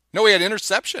 No, he had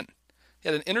interception. He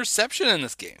had an interception in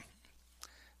this game.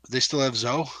 They still have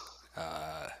Zoe?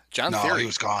 John Theory. No, he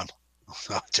was gone.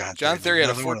 John Theory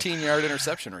had a 14-yard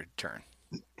interception return.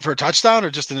 For a touchdown or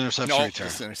just an interception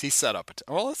return? He set up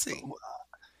well, let's see.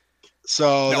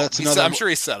 So that's another. I'm sure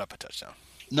he set up a touchdown.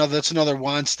 No, that's another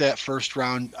Wannstedt first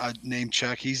round name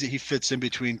check. He fits in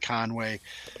between Conway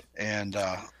and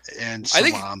Salam. I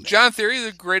think John Theory,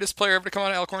 the greatest player ever to come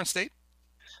out of Alcorn State.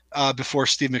 Before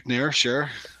Steve McNair, sure.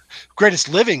 Greatest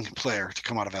living player to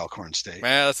come out of Alcorn State.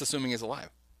 That's assuming he's alive.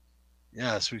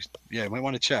 Yes, you might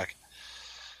want to check.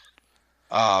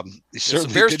 The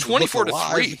Bears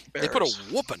 24-3. They put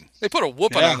a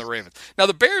whooping. On the Ravens. Now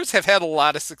the Bears have had a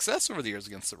lot of success over the years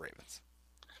against the Ravens.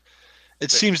 It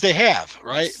seems they have,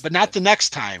 right? But not the next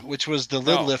time, which was the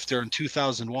lid lifter in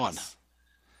 2001.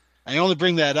 I only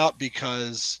bring that up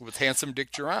because with handsome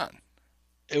Dick Duran,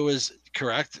 it was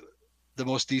correct, the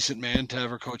most decent man to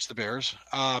ever coach the Bears.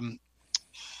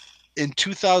 In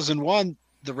 2001,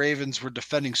 the Ravens were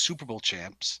defending Super Bowl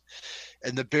champs,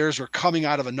 and the Bears were coming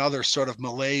out of another sort of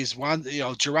malaise.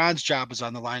 Duran's job was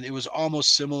on the line. It was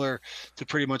almost similar to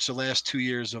pretty much the last 2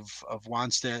 years of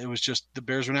Wannstedt. It was just the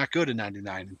Bears were not good in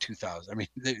 99 and 2000. I mean,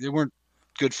 they weren't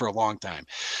good for a long time.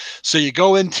 So you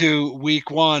go into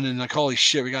week one and like, holy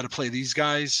shit, we got to play these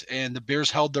guys. And the Bears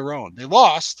held their own. They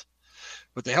lost,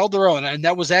 but they held their own. And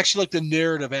that was actually like the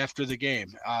narrative after the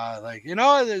game.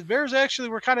 The Bears actually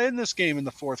were kind of in this game in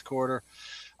the fourth quarter.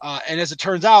 And as it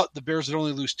turns out, the Bears would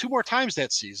only lose 2 more times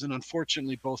that season,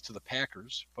 unfortunately, both to the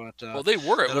Packers. But they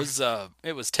were. It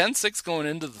was 10-6 going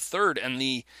into the third,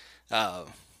 and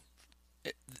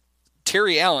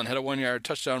Terry Allen had a 1-yard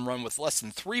touchdown run with less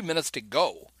than 3 minutes to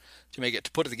go to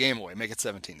put the game away, make it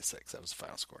 17-6. That was the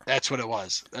final score. That's what it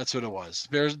was.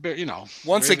 Bears,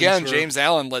 Once again, James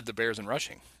Allen led the Bears in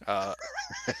rushing.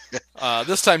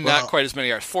 This time, not quite as many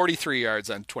yards. 43 yards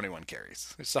on 21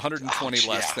 carries. It's 120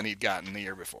 less than he'd gotten the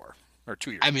year before, or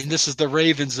 2 years. I mean, this is the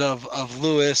Ravens of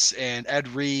Lewis and Ed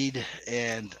Reed,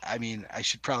 and I mean, I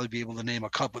should probably be able to name a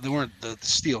couple. They weren't the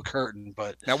Steel Curtain,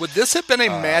 but now would this have been a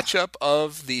matchup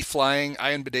of the flying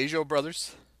Ian Badejo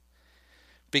brothers?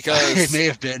 Because it may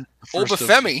have been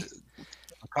Obafemi,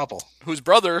 a couple, whose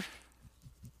brother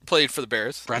played for the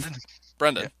Bears.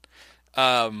 Brendan.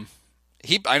 Yeah.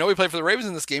 I know he played for the Ravens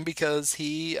in this game because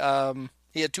he had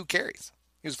 2 carries.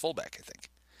 He was a fullback, I think.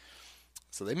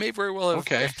 So they may very well have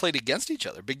played against each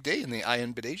other. Big day in the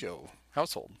Ian Badejo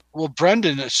household. Well,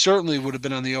 Brendan certainly would have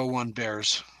been on the 0-1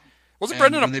 Bears. Wasn't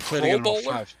Brendan a Pro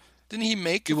Bowler? Didn't he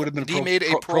make? He would have been. He made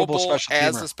a Pro Bowl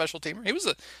as a special teamer. He was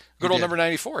a good old number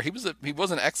 94. He was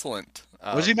an excellent.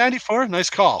 Was he 94? Nice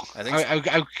call. I think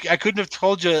so. I couldn't have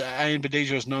told you Ian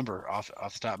Badejo's number off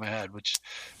the top of my head, which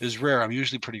is rare. I'm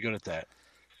usually pretty good at that.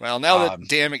 Well, now that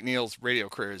Dan McNeil's radio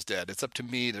career is dead, it's up to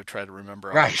me to try to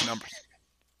remember all these numbers.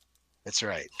 That's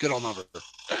right. Good old number.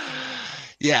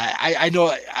 Yeah, I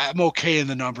know I'm okay in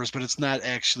the numbers, but it's not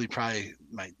actually probably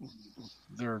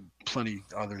there are plenty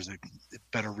others that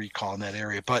better recall in that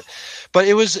area. But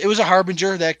it was a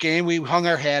harbinger, that game. We hung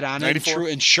our hat on 94.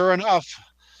 it. And sure enough,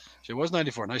 it was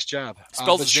 94. Nice job.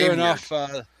 Spelled his name enough,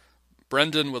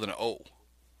 Brendan with an O.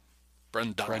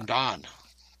 Brendan.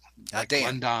 Like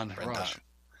Brendan Rush.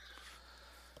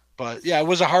 But yeah, it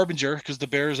was a harbinger because the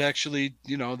Bears actually,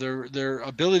 their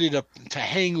ability to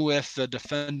hang with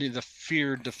the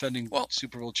feared defending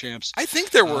Super Bowl champs. I think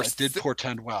there were did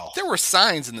portend well. There were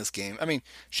signs in this game. I mean,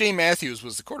 Shane Matthews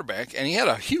was the quarterback, and he had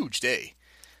a huge day.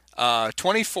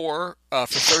 24 for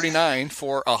 39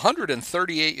 for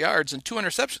 138 yards and 2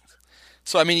 interceptions.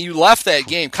 So I mean, you left that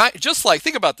game just like,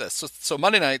 think about this. So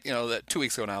Monday night, that 2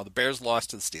 weeks ago now, the Bears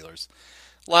lost to the Steelers.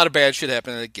 A lot of bad shit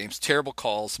happened in the game. Terrible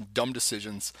calls, some dumb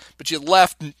decisions. But you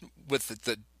left with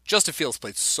the Justin Fields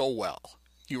played so well.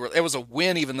 It was a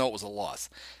win, even though it was a loss.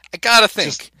 I gotta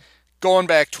think, going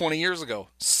back 20 years ago,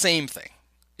 same thing.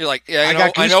 You're like,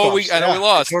 I know we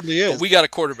lost, totally is. but we got a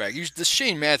quarterback. This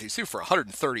Shane Matthews threw for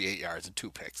 138 yards and 2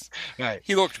 picks. Right.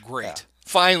 He looked great. Yeah.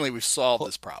 Finally, we've solved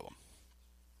this problem.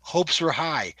 Hopes were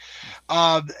high.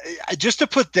 Just to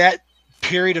put that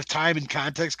period of time in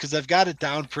context, because I've got it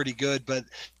down pretty good, but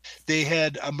they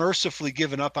had mercifully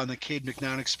given up on the Cade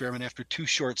McNown experiment after 2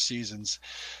 short seasons.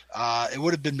 It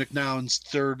would have been McNown's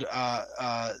 3rd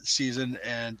season,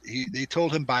 and they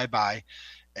told him bye-bye.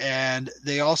 And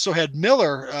they also had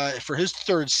Miller for his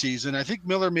 3rd season. I think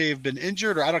Miller may have been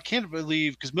injured, or can't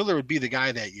believe, because Miller would be the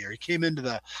guy that year. He came into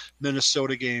the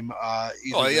Minnesota game.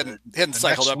 He hadn't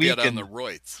cycled up yet on the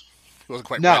roids. Wasn't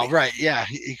quite no, ready. Right, yeah,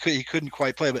 he couldn't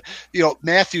quite play. But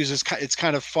Matthews it's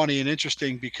kind of funny and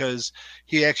interesting because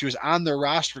he actually was on their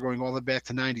roster going all the way back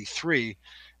to '93,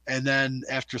 and then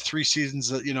after 3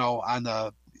 seasons, on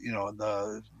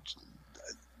the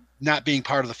not being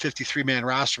part of the 53-man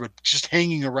roster, but just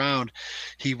hanging around,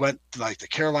 he went to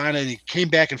Carolina, and he came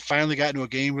back and finally got into a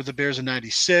game with the Bears in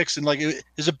 '96, and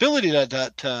his ability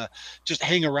to just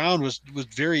hang around was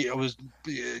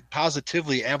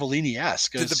positively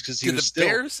Avellini-esque. Did the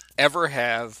Bears ever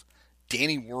have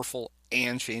Danny Werfel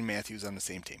and Shane Matthews on the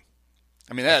same team?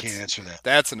 I mean, I can't answer that.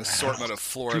 That's an assortment of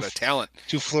Florida talent.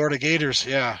 2 Florida Gators,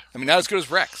 yeah. I mean, not as good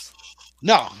as Rex.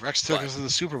 No, Rex took us to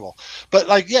the Super Bowl. But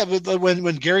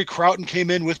when Gary Crowton came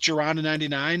in with Geron in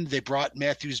 '99, they brought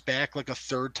Matthews back a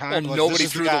 3rd time. Well, nobody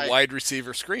threw the wide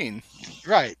receiver screen.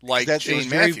 Right. Like Shane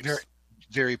Matthews. Very,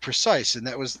 very precise. And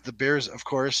that was the Bears, of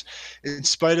course, in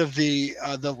spite of the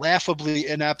laughably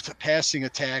inept passing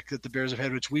attack that the Bears have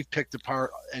had, which we've picked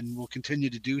apart and will continue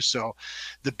to do so.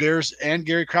 The Bears and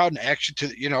Gary Crowton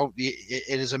actually,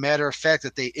 it is a matter of fact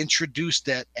that they introduced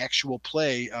that actual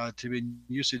play to be in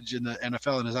usage in the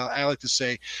NFL. And as I like to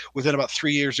say, within about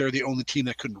 3 years, they're the only team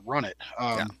that couldn't run it.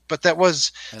 But that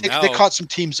was, they caught some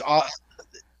teams off.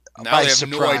 Now they have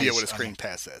no idea what a screen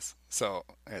pass is. So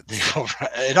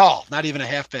at all, not even a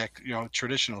halfback,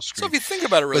 traditional screen. So if you think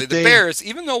about it, really, the Bears,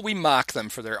 even though we mock them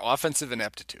for their offensive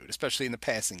ineptitude, especially in the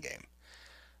passing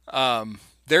game,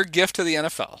 their gift to the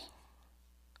NFL,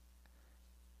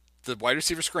 the wide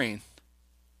receiver screen,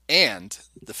 and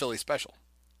the Philly special,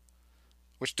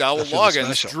 which Dowell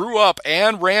Loggins drew up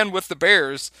and ran with the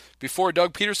Bears before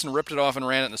Doug Peterson ripped it off and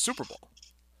ran it in the Super Bowl.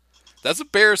 That's a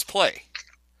Bears play.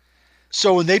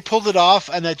 So when they pulled it off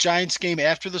on that Giants game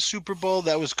after the Super Bowl,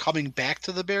 that was coming back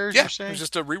to the Bears, you're saying? It was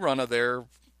just a rerun of their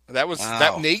 –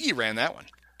 that Nagy ran that one.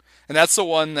 And that's the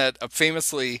one that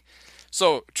famously –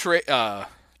 so Trey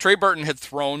Burton had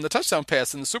thrown the touchdown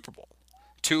pass in the Super Bowl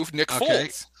to Nick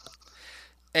Foles.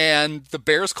 And the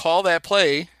Bears call that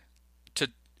play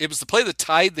it was the play that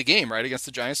tied the game, right, against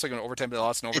the Giants, like an overtime. They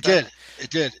lost in overtime. It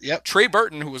did, yep. Trey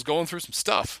Burton, who was going through some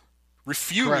stuff,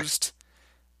 refused,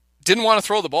 didn't want to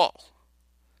throw the ball.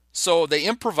 So they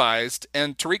improvised,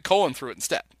 and Tariq Cohen threw it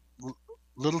instead.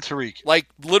 Little Tariq.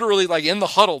 Literally, in the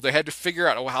huddle, they had to figure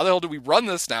out, how the hell do we run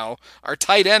this now? Our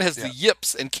tight end has the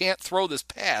yips and can't throw this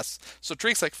pass. So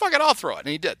Tariq's like, fuck it, I'll throw it. And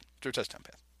he did. Threw a touchdown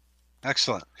pass.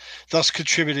 Excellent. Thus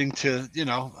contributing to, the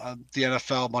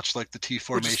NFL, much like the T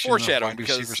formation. Which is foreshadowing of wide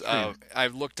receiver because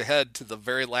I've looked ahead to the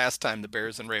very last time the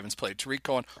Bears and Ravens played. Tariq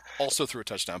Cohen also threw a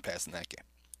touchdown pass in that game.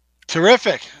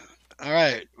 Terrific. All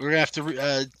right. We're going to have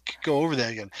to go over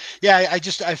that again. Yeah,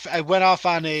 I went off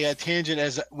on a tangent,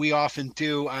 as we often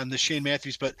do, on the Shane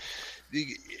Matthews, but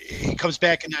he comes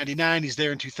back in 99. He's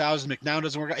there in 2000. McNown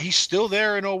doesn't work out. He's still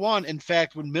there in 01. In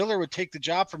fact, when Miller would take the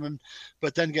job from him,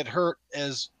 but then get hurt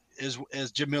as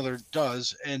Jim Miller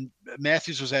does. And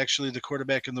Matthews was actually the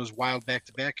quarterback in those wild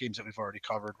back-to-back games that we've already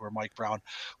covered where Mike Brown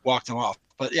walked him off.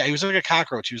 But yeah, he was like a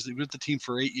cockroach. He was with the team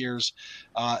for 8 years.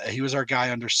 He was our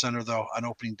guy under center though on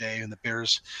opening day. And the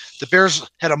Bears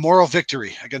had a moral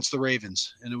victory against the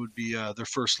Ravens, and it would be their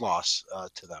first loss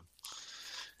to them.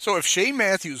 So if Shane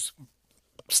Matthews,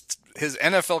 his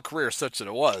NFL career such that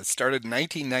it was, started in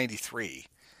 1993,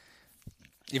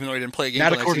 even though he didn't play a game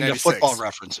not until according to 1996. Football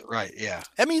Reference, right? Yeah,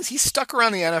 that means he stuck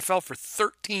around the NFL for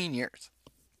 13 years.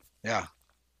 Yeah,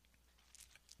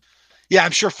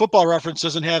 I'm sure Football Reference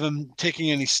doesn't have him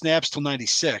taking any snaps till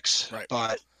 96, right?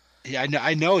 But yeah,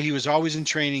 I know he was always in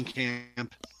training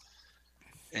camp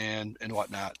and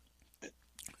whatnot.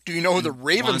 Do you know who the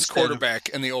Ravens quarterback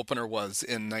in the opener was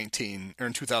in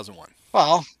 2001?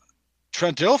 Well,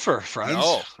 Trent Dilfer, friends.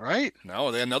 No. Right?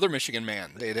 No, they had another Michigan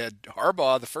man. They had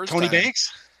Harbaugh the first Tony time.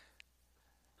 Banks?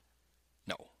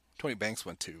 No. Tony Banks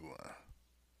went to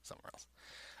somewhere else.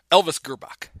 Elvis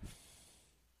Gerbach.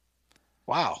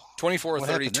 Wow. 24-30,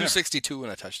 262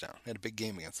 and a touchdown. Had a big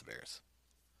game against the Bears.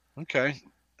 Okay.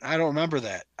 I don't remember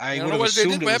that. I don't know what they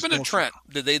did. What happened to Trent?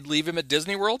 Did they leave him at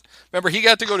Disney World? Remember, he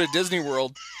got to go to Disney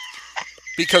World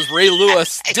because Ray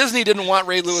Lewis, Disney didn't want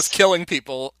Ray Lewis killing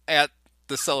people at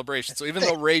the celebration. So even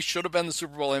though Ray should have been the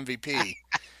Super Bowl MVP,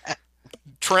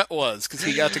 Trent was, because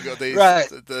he got to go. Right.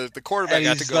 The quarterback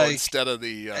got to go instead of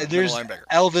the there's linebacker.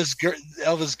 Elvis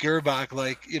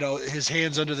Gerbach, his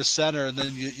hands under the center, and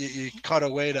then you cut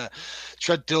away to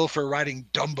Trent Dilfer riding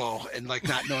Dumbo and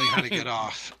not knowing how to get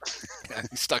off. Yeah,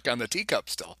 he's stuck on the teacup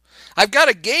still. I've got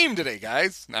a game today,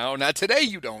 guys. No, not today.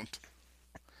 You don't,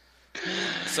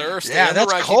 sir. Stay on the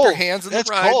ride. Cold. Keep your hands in the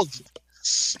ride. Cold.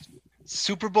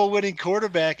 Super Bowl winning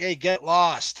quarterback. Hey, get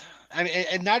lost. I mean,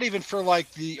 and not even for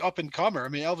the up and comer. I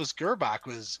mean, Elvis Gerbach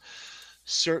was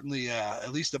certainly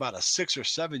at least about a 6 or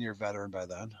 7 year veteran by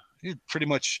then. He pretty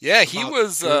much. Yeah, he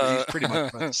was. He's pretty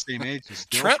much about the same age as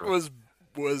Trent Dilfer.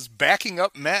 was backing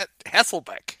up Matt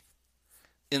Hasselbeck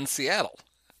in Seattle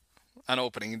on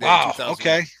opening day. Wow. 2000.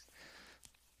 Okay.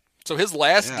 So his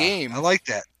last game. I like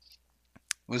that.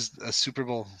 Was a Super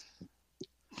Bowl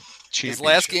championship. His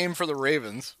last game for the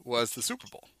Ravens was the Super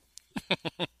Bowl.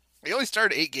 He only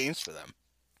started 8 games for them.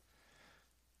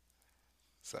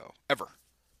 So, ever.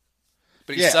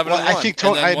 But he's 7-1. I think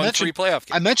I won 3 playoff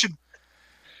games.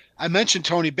 I mentioned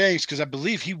Tony Banks because I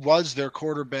believe he was their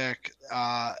quarterback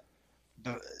that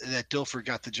Dilfer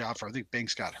got the job for. I think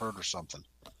Banks got hurt or something.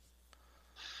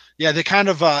 Yeah, they kind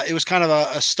of it was kind of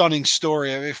a stunning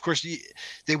story. I mean, of course,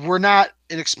 they were not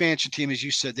an expansion team, as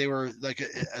you said. They were like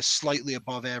a slightly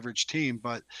above average team,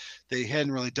 but they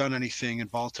hadn't really done anything in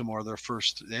Baltimore. They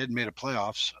hadn't made a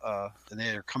playoffs, and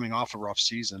they are coming off a rough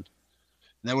season.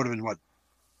 And that would have been what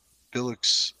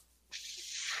Billick's.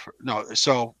 No,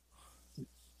 so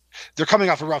they're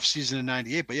coming off a rough season in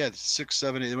 '98, but yeah, 6,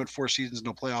 7, 8, they went 4 seasons,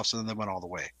 no playoffs, and then they went all the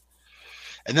way.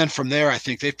 And then from there, I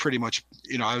think they've pretty much,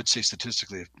 I would say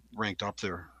statistically ranked up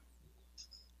there.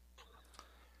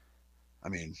 I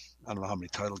mean, I don't know how many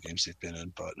title games they've been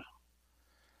in, but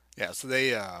yeah, so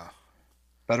they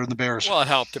better than the Bears. Well, it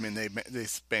helped. I mean, they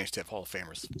managed to have Hall of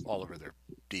Famers all over their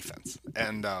defense,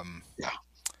 and yeah.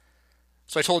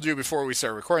 So I told you before we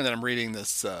started recording that I'm reading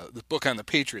this book on the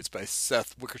Patriots by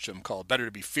Seth Wickersham called "Better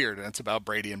to Be Feared," and it's about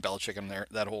Brady and Belichick and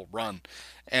that whole run.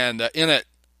 And in it,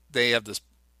 they have this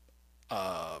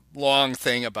long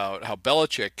thing about how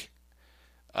Belichick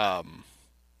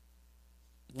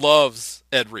loves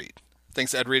Ed Reed,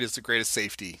 thinks Ed Reed is the greatest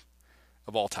safety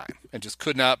of all time, and just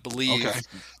could not believe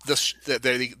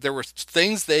that there were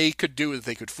things they could do that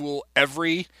they could fool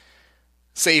every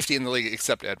safety in the league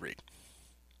except Ed Reed.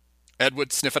 Ed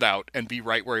would sniff it out and be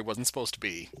right where he wasn't supposed to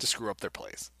be to screw up their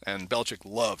plays. And Belichick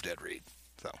loved Ed Reed.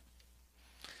 So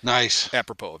nice.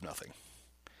 Apropos of nothing.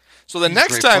 So the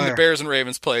next time the Bears and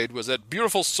Ravens played was at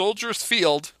beautiful Soldiers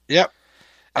Field. Yep.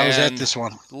 I was at this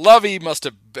one. Lovey must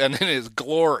have been in his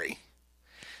glory.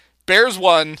 Bears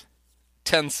won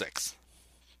 10-6.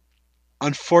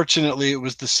 Unfortunately, it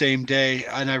was the same day,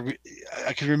 and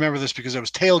I can remember this because I was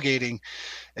tailgating,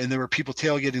 and there were people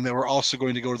tailgating that were also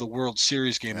going to go to the World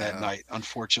Series game that night.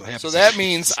 Unfortunately, so that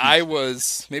means I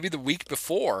was maybe the week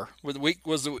before. The week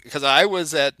was because I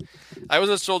was at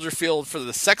Soldier Field for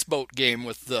the Sex Boat game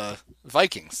with the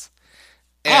Vikings,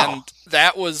 and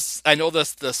that was I know the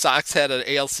Sox had an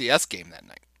ALCS game that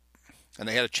night, and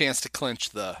they had a chance to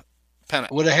clinch the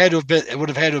pennant. It would have had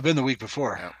to have been the week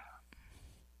before. Yeah.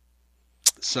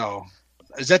 So,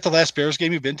 is that the last Bears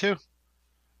game you've been to?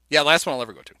 Yeah, last one I'll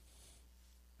ever go to.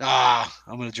 I'm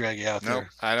going to drag you out there.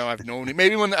 I know. I've known.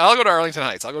 Maybe when I'll go to Arlington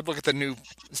Heights, I'll go look at the new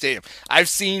stadium. I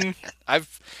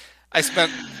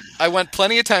went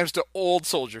plenty of times to old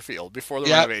Soldier Field before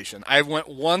the renovation. I went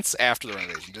once after the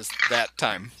renovation, just that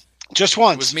time. Just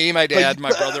once. It was me, my dad,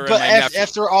 my brother, and my nephew.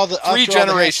 After all the three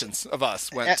generations of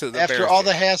us went to the Bears after all game.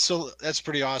 the hassle, that's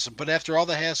pretty awesome. But after all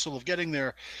the hassle of getting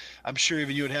there, I'm sure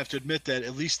even you would have to admit that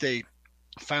at least they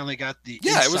finally got the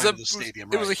inside of the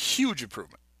stadium. It was a huge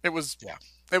improvement. It was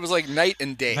like night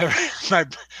and day.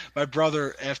 My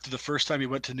brother, after the first time he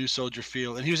went to New Soldier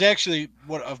Field, and he was actually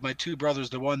one of my two brothers,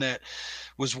 the one that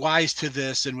was wise to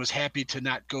this and was happy to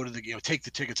not go to take the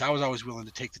tickets. I was always willing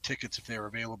to take the tickets if they were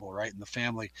available, right, in the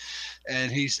family.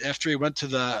 And after he went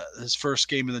to his first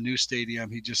game in the new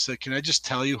stadium, he just said, "Can I just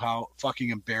tell you how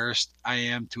fucking embarrassed I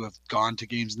am to have gone to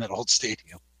games in that old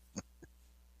stadium?"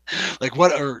 Like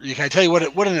what? Or can I tell you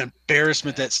what an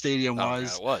embarrassment that stadium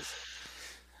was? Yeah, it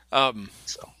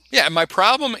was. Yeah, my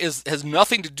problem has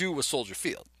nothing to do with Soldier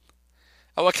Field.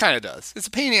 Oh, it kind of does. It's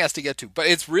a pain in the ass to get to, but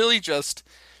it's really just,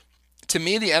 to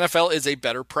me, the NFL is a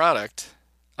better product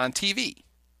on TV.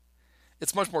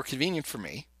 It's much more convenient for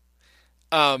me,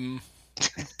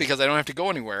 because I don't have to go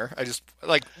anywhere. I just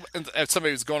if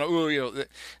somebody was going,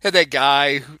 had that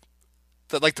guy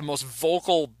the most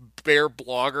vocal Bear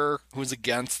blogger who's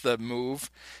against the move.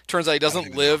 Turns out he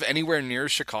doesn't live anywhere near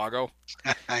Chicago.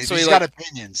 So he's got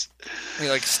opinions. He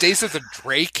stays at the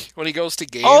Drake when he goes to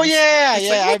games. Oh yeah,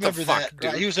 I what remember that.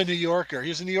 Right, he was a New Yorker.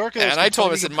 And I told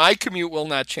him, I said, my commute will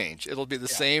not change. It'll be the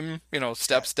same,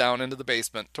 steps down into the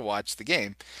basement to watch the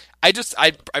game. I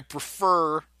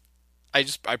prefer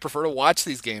to watch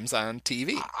these games on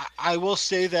TV. I will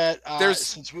say that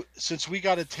since we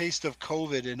got a taste of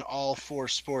COVID in all four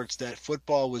sports, that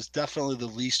football was definitely the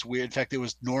least weird. In fact, it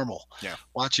was normal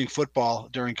watching football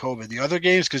during COVID. The other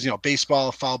games, because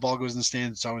baseball, foul ball goes in the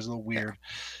stands, it's always a little weird.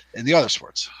 In the other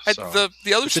sports, the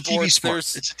other it's sports, a TV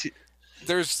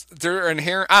sport. They're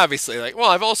inherent. Obviously,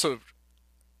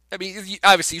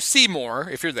 obviously you see more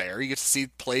if you're there. You get to see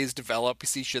plays develop. You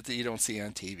see shit that you don't see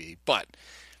on TV, but.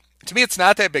 To me, it's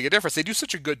not that big a difference. They do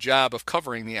such a good job of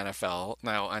covering the NFL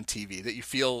now on TV that you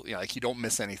feel like you don't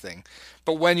miss anything.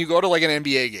 But when you go to an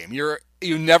NBA game,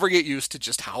 you never get used to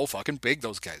just how fucking big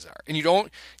those guys are, and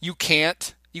you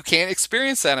can't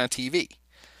experience that on TV.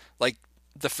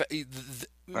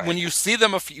 When you see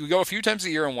them, you go a few times a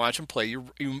year and watch them play,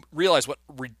 you realize what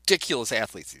ridiculous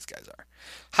athletes these guys are.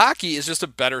 Hockey is just a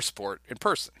better sport in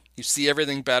person. You see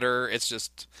everything better. It's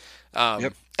just.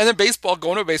 And then baseball,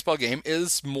 going to a baseball game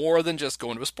is more than just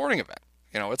going to a sporting event.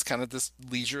 It's kind of this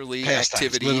leisurely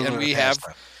activity, and we have,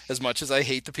 as much as I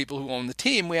hate the people who own the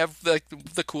team, we have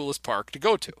the coolest park to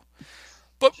go to.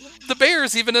 But the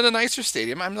Bears, even in a nicer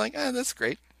stadium, I'm like, that's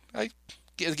great. The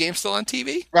game's still on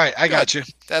TV? Right, I got you.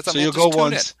 So you'll go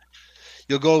once.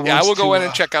 You'll go once. Yeah, I will go in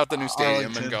and check out the new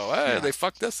stadium Arlington. And go, they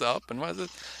fucked this up, and what is it?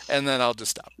 And then I'll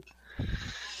just stop.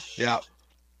 Yeah.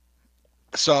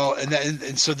 So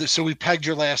so we pegged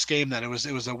your last game then. It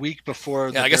was a week before.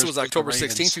 I guess it was October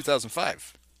 16,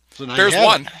 2005. So Bears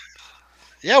won.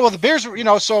 Yeah, well, the Bears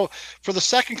were, so for the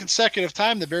second consecutive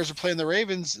time, the Bears are playing the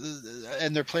Ravens,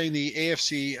 and they're playing the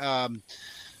AFC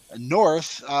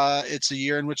North. It's a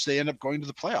year in which they end up going to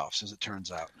the playoffs, as it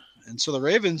turns out. And so the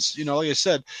Ravens, like I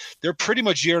said, they're pretty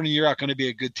much year in and year out going to be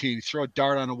a good team. You throw a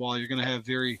dart on a wall, you're going to have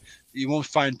you won't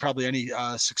find probably any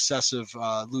successive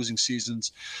losing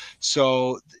seasons.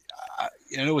 So,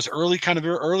 it was kind of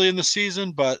early in the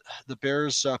season, but the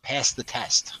Bears passed the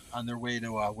test on their way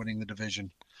to winning the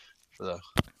division for the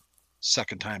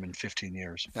second time in 15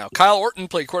 years. Now, Kyle Orton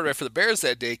played quarterback for the Bears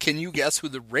that day. Can you guess who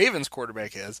the Ravens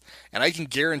quarterback is? And I can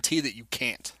guarantee that you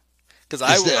can't. Because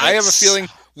I have a feeling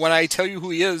when I tell you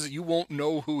who he is, you won't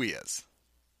know who he is.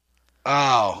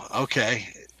 Oh, okay.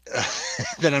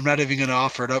 Then I'm not even going to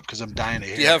offer it up because I'm dying to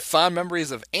hear. Do you have fond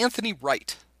memories of Anthony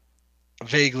Wright?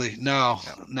 Vaguely. No,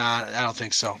 I don't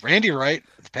think so. Randy Wright,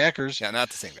 the Packers. Yeah, not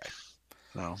the same guy.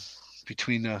 No.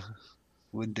 Between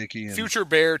Lynn Dickey. And... Future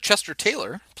Bear Chester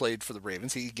Taylor played for the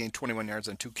Ravens. He gained 21 yards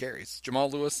on 2 carries. Jamal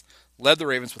Lewis led the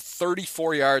Ravens with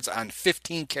 34 yards on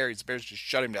 15 carries. The Bears just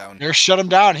shut him down. They shut him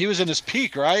down. He was in his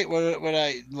peak, right?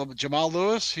 Jamal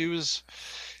Lewis, he was...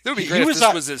 It would be great if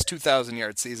this was his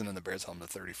 2,000-yard season and the Bears held him to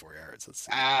 34 yards. Let's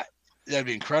see. That'd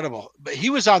be incredible. But he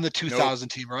was on the 2000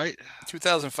 team, right?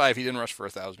 2005, he didn't rush for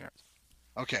 1,000 yards.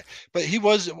 Okay, but he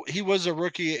was a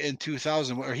rookie in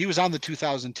 2000, or he was on the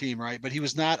 2000 team, right? But he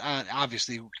was not on.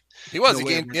 Obviously, he was.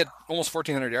 He had almost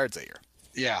 1,400 yards that year.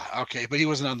 Yeah, okay, but he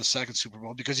wasn't on the second Super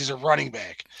Bowl because he's a running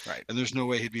back, right? And there's no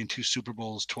way he'd be in 2 Super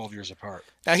Bowls 12 years apart.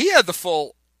 Now he had the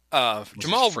full.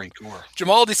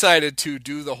 Jamal decided to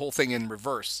do the whole thing in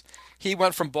reverse. He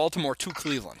went from Baltimore to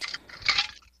Cleveland.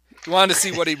 He wanted to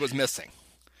see what he was missing,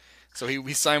 so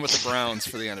he signed with the Browns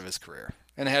for the end of his career,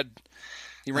 and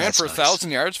he ran for 1,000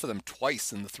 yards for them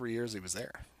twice in the 3 years he was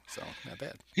there. So not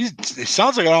bad. It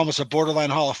sounds like almost a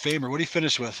borderline Hall of Famer. What did he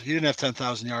finish with? He didn't have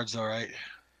 10,000 yards though, right?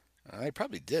 He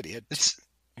probably did. He had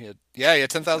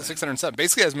 10,607.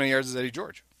 Basically as many yards as Eddie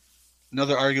George.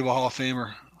 Another arguable Hall of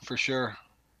Famer for sure.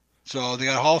 So they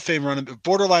got a Hall of Fame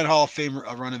borderline Hall of Fame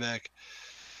running back,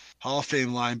 Hall of Fame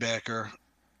linebacker,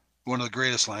 one of the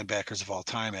greatest linebackers of all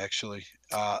time, actually.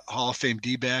 Hall of Fame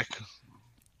D-back.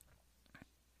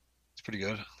 It's pretty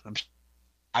good.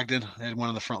 Ogden had one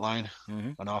on the front line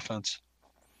on offense.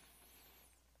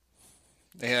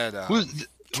 They had who's the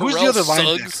other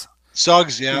linebacker?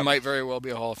 Suggs, yeah. He might very well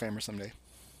be a Hall of Famer someday.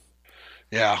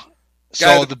 Yeah.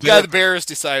 So the Bears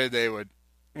decided they would,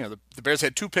 the Bears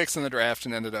had 2 picks in the draft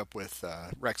and ended up with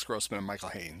Rex Grossman and Michael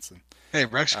Haynes. And, hey,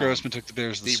 Rex Grossman took the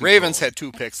Bears to the Super Ravens Bowl. had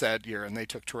 2 picks that year, and they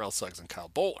took Terrell Suggs and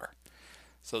Kyle Bowler.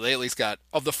 So they at least got,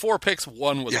 of the 4 picks,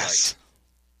 1 was right.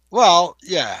 Well,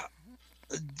 yeah.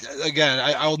 Again,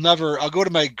 I'll go to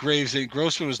my grave saying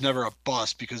Grossman was never a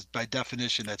bust because by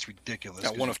definition that's ridiculous.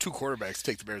 Now, one of 2 quarterbacks to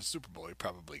take the Bears to the Super Bowl, he'd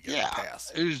probably get a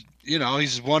pass. It was,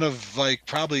 he's one of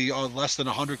probably less than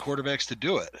 100 quarterbacks to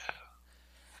do it.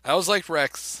 I always liked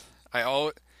Rex.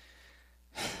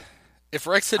 If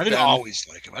Rex had I didn't always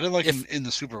like him. I didn't like him in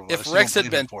the Super Bowl. If Rex had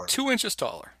been 2 inches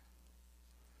taller.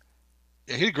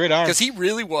 Yeah, he had a great arm. Because he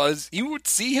really was. You would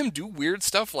see him do weird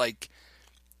stuff like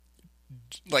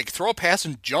throw a pass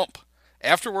and jump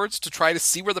afterwards to try to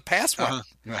see where the pass went.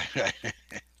 Right.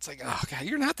 It's like, oh god,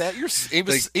 you're not that. He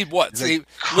listed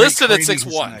at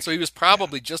 6'1", so he was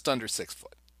probably just under 6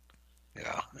 foot.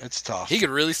 Yeah, it's tough. He could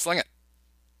really sling it.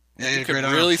 Yeah, he could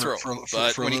really throw.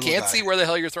 But when you can't see where the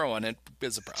hell you're throwing, it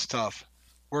is a problem. It's tough.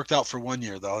 Worked out for 1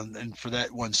 year though, and for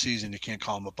that one season, you can't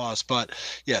call him a bust. But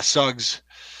yeah, Suggs,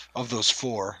 of those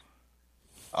 4.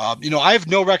 I have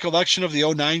no recollection of the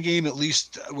 2009 game, at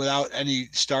least without any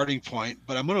starting point,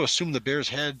 but I'm going to assume the Bears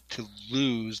had to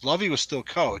lose. Lovey was still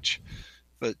coach,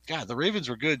 but God, the Ravens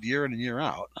were good year in and year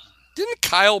out. Didn't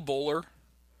Kyle Bowler,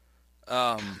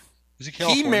 was he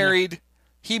California?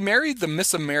 He married the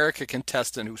Miss America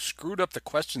contestant who screwed up the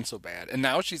question so bad, and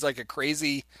now she's like a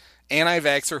crazy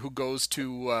anti-vaxxer who goes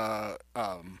to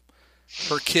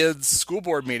her kids' school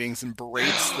board meetings and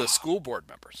berates the school board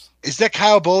members. Is that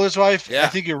Kyle Bowler's wife? Yeah. I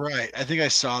think you're right. I think I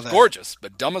saw that. Gorgeous,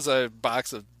 but dumb as a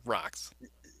box of rocks.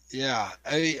 Yeah.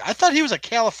 I thought he was a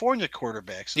California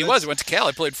quarterback. So he was. He went to Cal.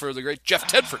 He played for the great Jeff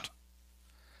Tedford.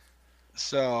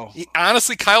 So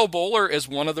honestly, Kyle Bowler is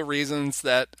one of the reasons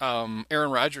that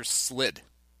Aaron Rodgers slid.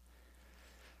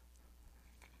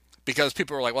 Because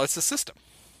people were like, well, it's the system.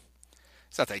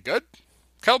 It's not that good.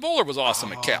 Kyle Bowler was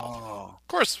awesome at Cal. Of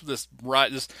course, this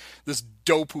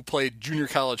dope who played junior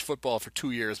college football for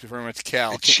 2 years before he went to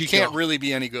Cal can't really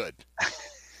be any good.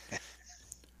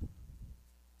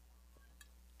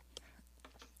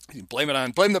 You blame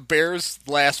the Bears'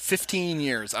 last 15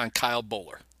 years on Kyle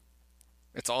Bowler.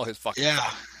 It's all his fucking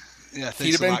fault. Yeah.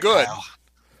 He'd have been good. Kyle.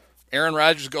 Aaron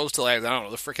Rodgers goes to the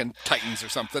freaking Titans or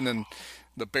something, and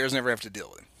the Bears never have to deal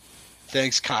with him.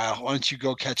 Thanks, Kyle. Why don't you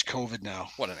go catch COVID now?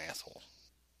 What an asshole.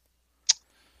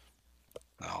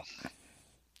 No.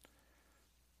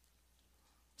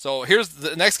 So here's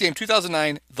the next game,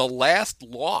 2009, the last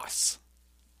loss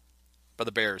by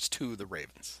the Bears to the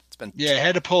Ravens. It's been I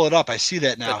had to pull it up. I see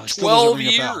that now. 12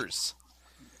 years.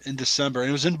 In December, and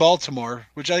it was in Baltimore,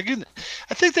 which I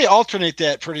think they alternate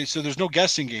that pretty, so there's no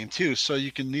guessing game too, so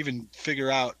you can even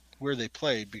figure out where they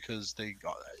played because they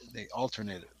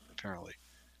alternate it apparently.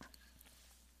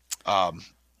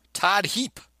 Todd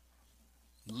Heap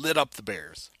lit up the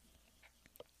Bears.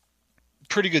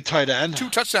 Pretty good tight end. 2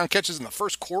 touchdown catches in the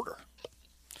first quarter.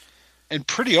 And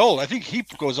pretty old. I think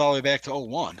Heap goes all the way back to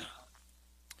 2001.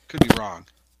 Could be wrong.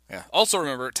 Yeah. Also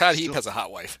remember, Todd Heap has a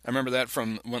hot wife. I remember that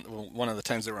from one of the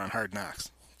times they were on Hard Knocks.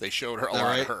 They showed her a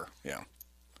lot of her. Yeah.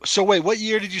 So wait, what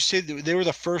year did you say they were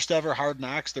the first ever Hard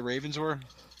Knocks? The Ravens were.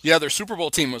 Yeah, their Super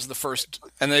Bowl team was the first,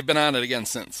 and they've been on it again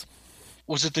since.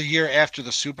 Was it the year after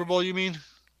the Super Bowl? You mean?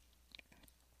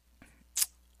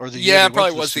 Or the yeah, it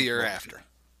probably was the year after.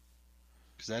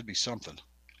 Because that'd be something.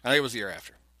 I think it was the year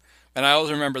after. And I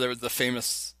always remember there was the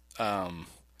famous,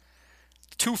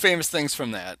 two famous things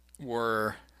from that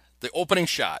were the opening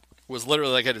shot was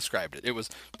literally like I described it. It was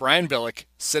Brian Billick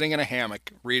sitting in a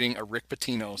hammock reading a Rick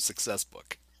Pitino success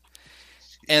book.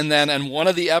 And then in one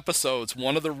of the episodes,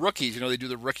 one of the rookies, they do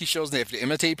the rookie shows and they have to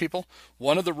imitate people.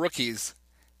 One of the rookies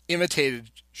imitated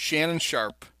Shannon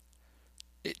Sharpe.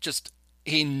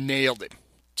 He nailed it.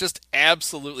 Just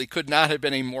absolutely could not have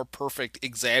been a more perfect,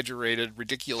 exaggerated,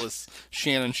 ridiculous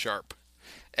Shannon Sharpe.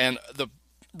 And the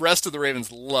rest of the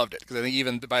Ravens loved it because I think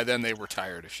even by then they were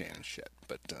tired of Shannon shit.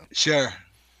 But sure.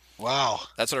 Wow.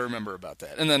 That's what I remember about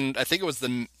that. And then I think it was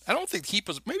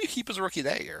maybe Heap was a rookie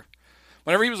that year.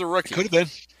 Whenever he was a rookie. Could have been.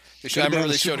 I remember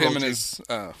they showed him and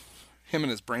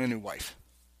his brand new wife.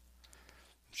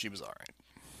 She was all right.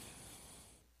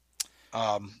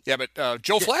 But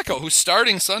Joe Flacco, who's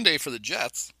starting Sunday for the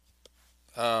Jets,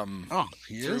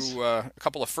 he threw a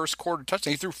couple of first quarter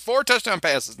touchdowns. He threw 4 touchdown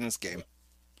passes in this game.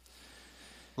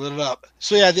 Lit it up.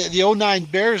 So yeah, the 09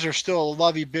 Bears are still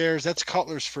Lovey Bears. That's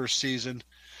Cutler's first season.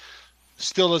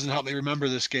 Still doesn't help me remember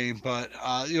this game, but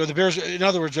the Bears. In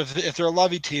other words, if they're a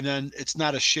Lovey team, then it's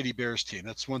not a shitty Bears team.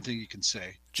 That's one thing you can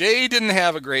say. Jay didn't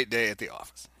have a great day at the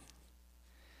office.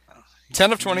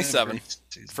 10 of 27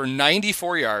 for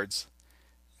 94 yards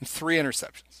and 3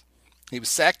 interceptions. He was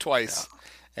sacked twice,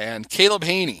 and Caleb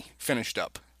Haney finished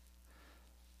up.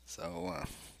 So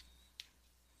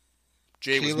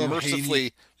Jay was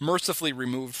mercifully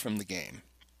removed from the game.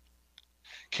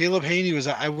 Caleb Haney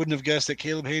I wouldn't have guessed that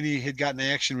Caleb Haney had gotten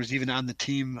action, was even on the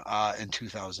team in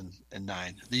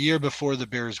 2009, the year before the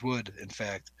Bears would, in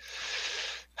fact,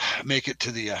 make it to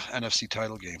the NFC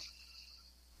title game.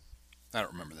 I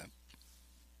don't remember that.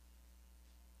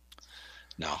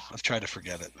 No, I've tried to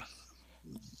forget it.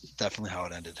 Definitely how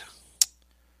it ended.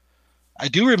 I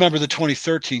do remember the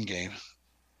 2013 game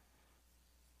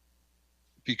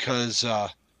because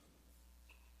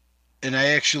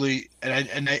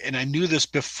and I knew this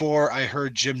before I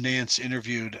heard Jim Nance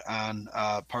interviewed on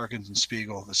Parkins and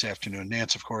Spiegel this afternoon.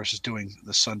 Nance, of course, is doing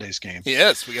the Sunday's game.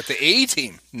 Yes, we got the A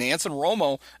team, Nance and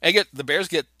Romo. The Bears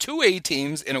get 2 A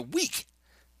teams in a week.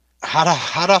 Hot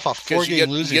off a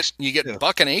 4-game losing. You get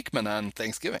Buck and Aikman on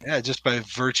Thanksgiving. Yeah, just by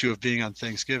virtue of being on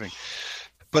Thanksgiving.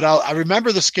 But I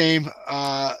remember this game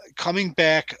coming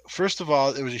back. First of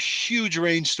all, it was a huge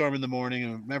rainstorm in the morning.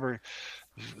 And I remember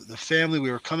the family, we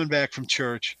were coming back from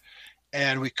church,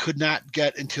 and we could not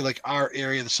get into like our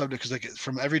area of the subject because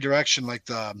from every direction, like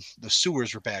the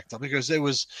sewers were backed up because it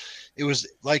was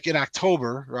like in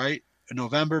October, right? In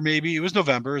November, maybe. It was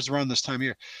November. It was around this time of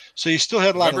year. So you still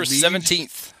had a lot of leaves. November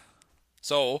 17th.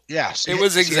 So yes, it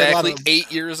was exactly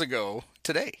 8 years ago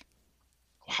today.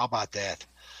 How about that?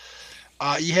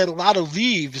 You had a lot of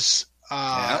leaves,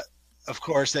 of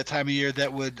course, that time of year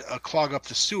that would clog up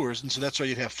the sewers, and so that's why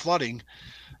you'd have flooding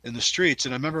in the streets.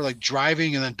 And I remember like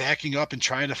driving and then backing up and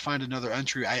trying to find another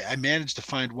entry. I managed to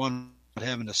find one,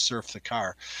 having to surf the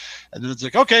car, and then it's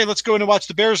like, okay, let's go in and watch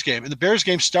the Bears game. And the Bears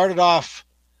game started off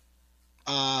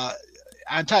on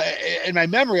time. In my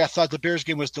memory, I thought the Bears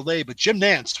game was delayed, but Jim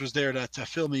Nance was there to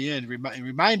fill me in,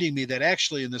 reminding me that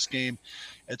actually in this game,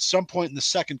 at some point in the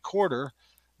second quarter,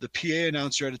 the PA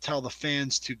announcer had to tell the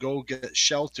fans to go get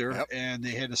shelter, and they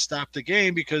had to stop the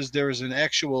game because there was an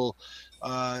actual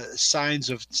signs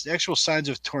of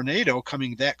tornado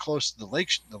coming that close to the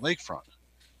lakefront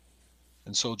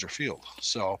in Soldier Field.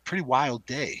 So pretty wild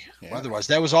day weather-wise.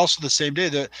 That was also the same day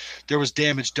that there was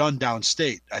damage done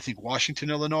downstate. I think Washington,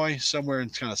 Illinois, somewhere in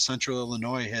kind of central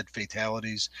Illinois, had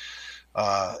fatalities.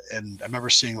 And I remember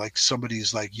seeing like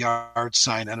somebody's like yard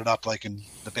sign ended up like in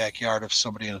the backyard of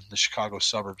somebody in the Chicago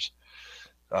suburbs.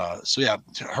 So yeah,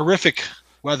 horrific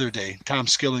weather day. Tom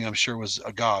Skilling, I'm sure, was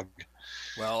agog.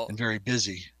 Well, and very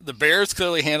busy. The Bears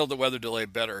clearly handled the weather delay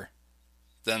better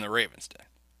than the Ravens did.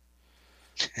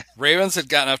 Ravens had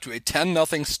gotten off to a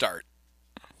 10-0 start.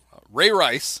 Ray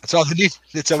Rice. That's all they need.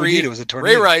 That's all we need. It was a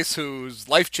tornado. Ray Rice, whose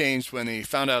life changed when he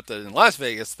found out that in Las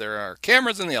Vegas there are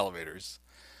cameras in the elevators.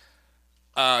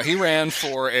 He ran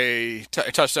for a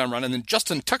touchdown run, and then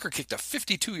Justin Tucker kicked a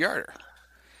 52-yarder.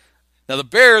 Now the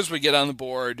Bears would get on the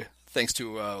board thanks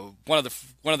to one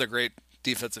of the great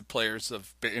defensive players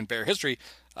in Bear history,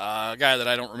 a guy that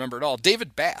I don't remember at all,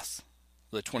 David Bass,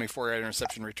 the 24-yard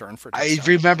interception return for. I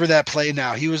remember that play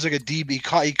now. He was like a DB.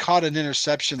 He caught an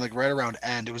interception like right around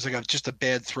end. It was like just a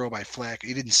bad throw by Flack.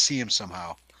 He didn't see him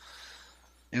somehow.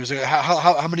 It was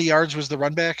how many yards was the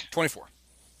run back? 24.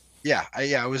 Yeah,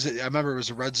 I remember it was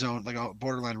a red zone, like a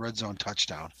borderline red zone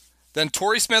touchdown. Then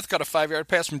Torrey Smith got a 5-yard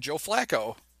pass from Joe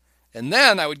Flacco. And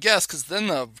then I would guess, because then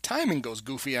the timing goes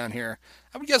goofy on here,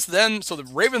 I would guess then, so the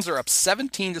Ravens are up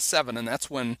 17-7, and that's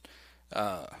when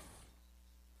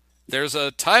there's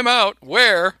a timeout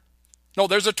where, no,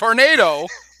 there's a tornado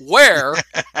where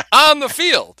on the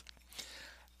field.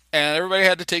 And everybody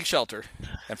had to take shelter.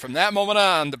 And from that moment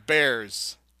on, the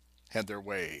Bears had their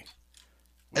way.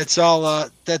 That's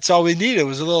all we needed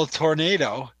was a little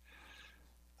tornado.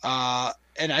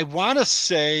 And I want to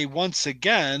say once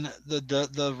again,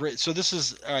 so this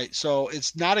is all right. So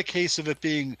it's not a case of it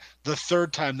being the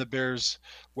third time the Bears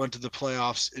went to the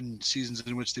playoffs in seasons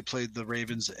in which they played the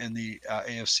Ravens and the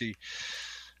AFC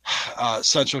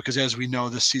Central, because as we know,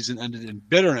 this season ended in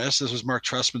bitterness. This was Mark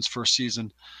Trestman's first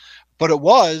season, but it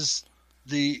was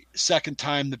the second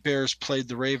time the Bears played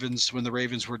the Ravens when the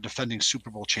Ravens were defending Super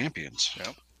Bowl champions.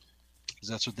 Yep. Because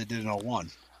that's what they did in 2001.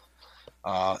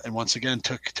 And once again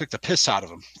took the piss out of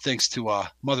them, thanks to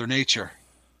Mother Nature.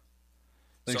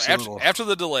 So after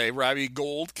the delay, Robbie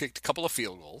Gould kicked a couple of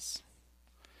field goals.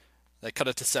 They cut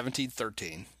it to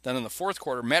 17-13. Then in the fourth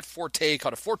quarter, Matt Forte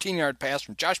caught a 14-yard pass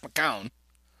from Josh McCown.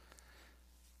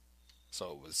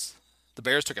 So it was the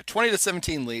Bears took a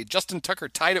 20-17 lead. Justin Tucker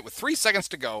tied it with 3 seconds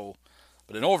to go,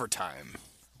 but in overtime,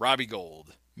 Robbie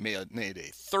Gould made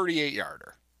a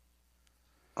 38-yarder.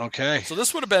 Okay. So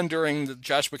this would have been during the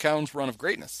Josh McCown's run of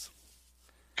greatness.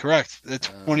 Correct. The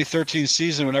 2013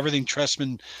 season when everything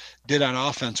Trestman did on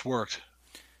offense worked.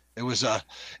 It was a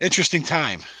interesting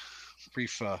time.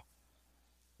 Brief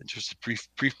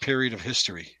period of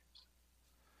history.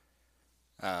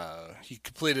 He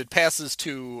completed passes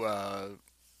to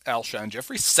Alshon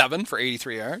Jeffrey, 7 for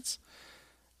 83 yards.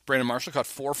 Brandon Marshall caught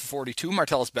 4 for 42.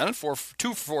 Martellus Bennett,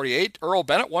 2 for 48. Earl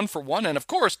Bennett, 1 for 1. And, of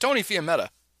course, Tony Fiammetta.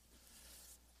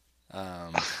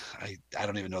 I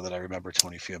don't even know that I remember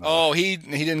Tony Fiammetta. Oh, he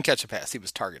didn't catch a pass. He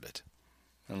was targeted.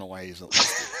 I don't know why he's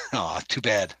oh, too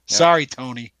bad. Yeah. Sorry,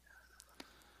 Tony.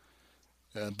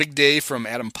 Big day from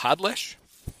Adam Podlesh.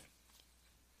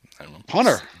 I don't know.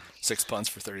 Punter. 6 punts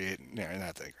for 38. Yeah,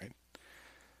 not that great.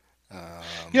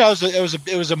 Yeah,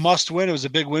 it was a must win. It was a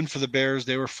big win for the Bears.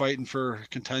 They were fighting for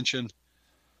contention.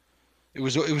 It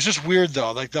was just weird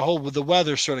though. Like the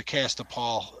weather sort of cast a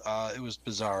pall. It was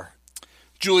bizarre.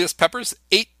 Julius Peppers,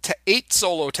 8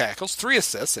 solo tackles, 3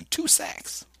 assists, and 2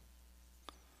 sacks.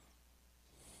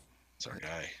 That's our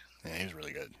guy. Yeah, he's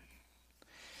really good.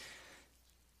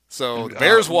 So the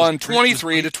Bears won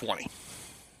 23-20.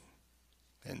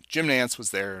 And Jim Nantz was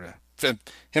there. Him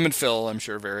and Phil, I'm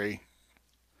sure, very,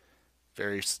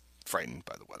 very frightened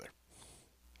by the weather.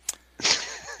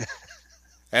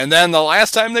 And then the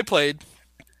last time they played,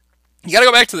 you got to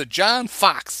go back to the John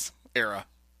Fox era.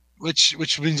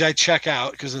 Which means I check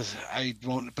out because I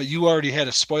won't. But you already had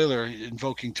a spoiler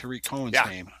invoking Tariq Cohen's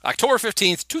name. October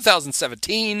 15th,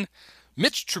 2017.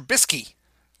 Mitch Trubisky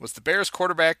was the Bears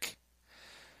quarterback.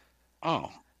 Oh,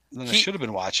 then I should have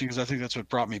been watching because I think that's what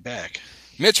brought me back.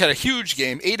 Mitch had a huge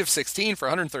game, 8 of 16 for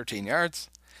 113 yards.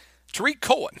 Tariq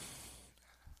Cohen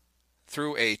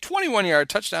threw a 21-yard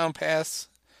touchdown pass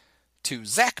to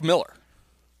Zach Miller.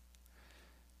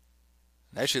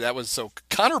 Actually, that was so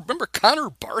remember Connor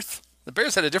Barth? The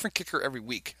Bears had a different kicker every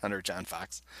week under John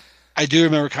Fox. I do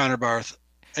remember Connor Barth.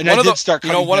 And one I did start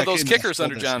coming one of back those kickers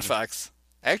under John Fox.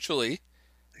 Actually,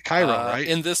 Cairo, right?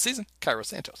 In this season, Cairo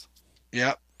Santos.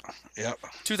 Yep.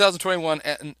 2021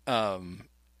 NFL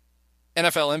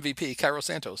MVP Cairo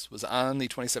Santos was on the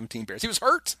 2017 Bears. He was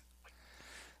hurt.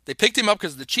 They picked him up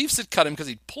because the Chiefs had cut him because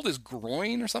he pulled his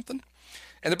groin or something.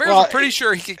 And the Bears were pretty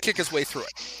sure he could kick his way through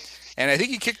it. And I think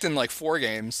he kicked in like 4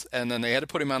 games, and then they had to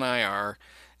put him on IR.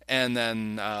 And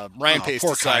then Ryan Pace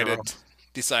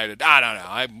decided, I don't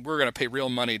know, we're going to pay real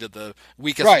money to the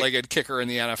weakest-legged kicker in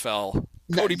the NFL,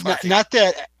 Cody Parkey.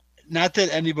 Not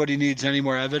that anybody needs any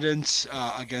more evidence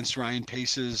against Ryan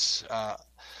Pace's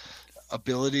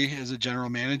ability as a general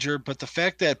manager, but the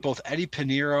fact that both Eddie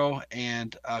Pinheiro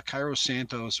and Cairo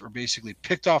Santos were basically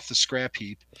picked off the scrap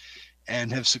heap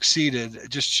and have succeeded.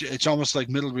 It's almost like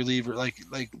middle reliever. Like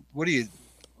what do you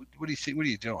think? What are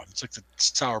you doing? It's like the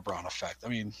Sauerbrunn effect. I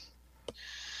mean,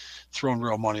 throwing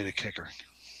real money to kicker,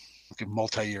 like a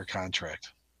multi-year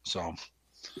contract. So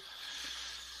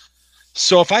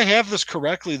if I have this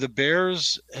correctly, the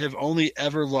Bears have only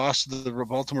ever lost to the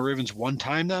Baltimore Ravens one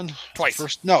time. Then twice.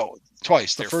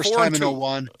 Twice. The first time in 4-2.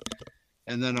 2001,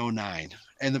 and then 2009.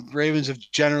 And the Ravens have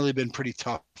generally been pretty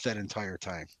tough that entire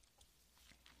time.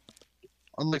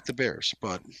 Unlike the Bears,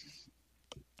 but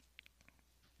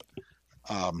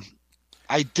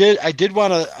I did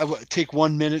want to take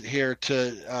 1 minute here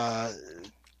to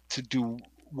do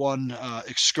one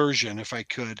excursion, if I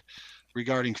could,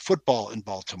 regarding football in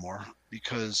Baltimore,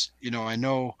 because I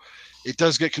know it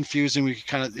does get confusing. We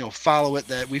can kind of follow it.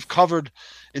 That we've covered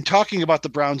in talking about the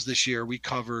Browns this year. We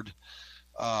covered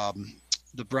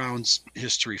the Browns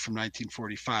history from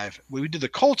 1945. When we did the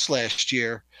Colts last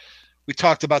year, we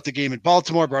talked about the game in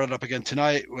Baltimore, brought it up again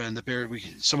tonight when the Bears,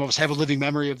 some of us have a living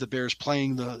memory of the Bears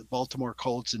playing the Baltimore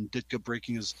Colts and Ditka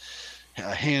breaking his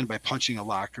hand by punching a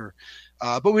locker.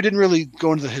 But we didn't really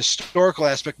go into the historical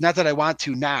aspect. Not that I want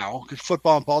to now, because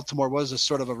football in Baltimore was a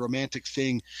sort of a romantic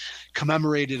thing,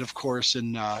 commemorated, of course,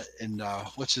 in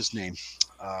what's his name?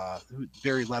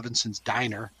 Barry Levinson's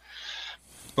diner.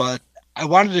 But I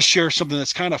wanted to share something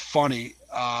that's kind of funny,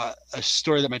 a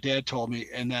story that my dad told me,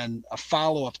 and then a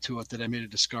follow-up to it that I made a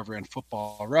discovery on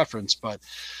Football Reference. But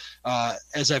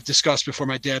as I've discussed before,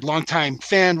 my dad, longtime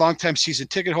fan, longtime season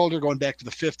ticket holder, going back to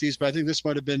the 50s, but I think this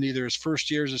might have been either his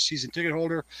first year as a season ticket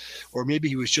holder, or maybe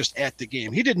he was just at the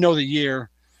game. He didn't know the year,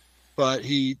 but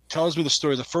he tells me the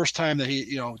story. The first time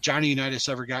that Johnny Unitas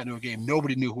ever got into a game,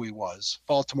 nobody knew who he was.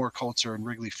 Baltimore Colts are in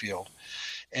Wrigley Field.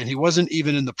 And he wasn't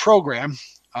even in the program.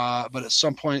 But at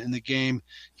some point in the game,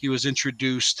 he was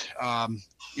introduced,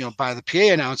 by the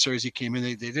PA announcer as he came in.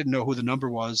 They didn't know who the number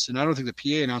was, and I don't think the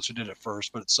PA announcer did at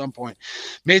first, but at some point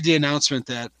made the announcement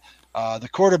that the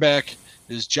quarterback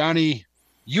is Johnny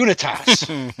Unitas.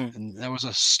 And that was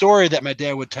a story that my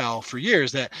dad would tell for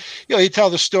years, that he'd tell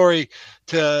the story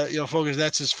to folks.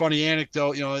 That's his funny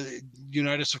anecdote.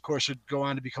 Unitas, of course, would go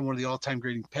on to become one of the all-time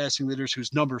grading passing leaders,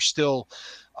 whose numbers still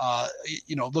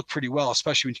look pretty well,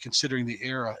 especially when you're considering the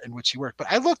era in which he worked.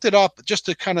 But I looked it up just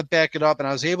to kind of back it up, and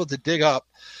I was able to dig up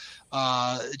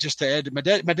just to add. My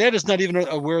dad is not even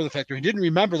aware of the fact, or he didn't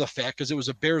remember the fact, because it was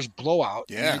a Bears blowout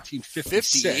in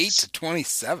 1956.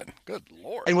 58-27. Good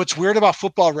Lord. And what's weird about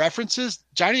Football References,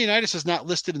 Johnny Unitas is not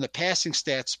listed in the passing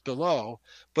stats below,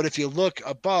 but if you look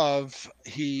above,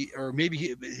 he's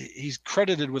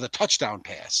credited with a touchdown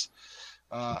pass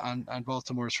on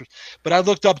Baltimore's first. But I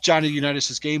looked up Johnny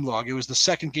Unitas' game log. It was the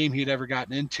second game he had ever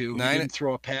gotten into. He didn't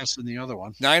throw a pass in the other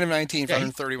one. 9 of 19,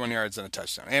 131 yards and a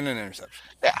touchdown and an interception.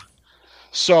 Yeah.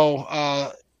 So,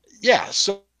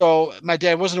 So my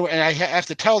dad wasn't aware, and I have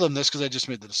to tell them this because I just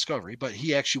made the discovery, but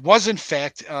he actually was, in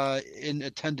fact, in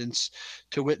attendance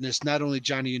to witness not only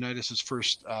Johnny Unitas'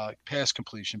 first pass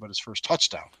completion, but his first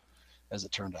touchdown, as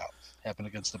it turned out. Happened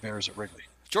against the Bears at Wrigley.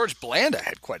 George Blanda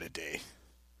had quite a day.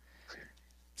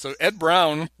 So Ed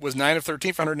Brown was 9 of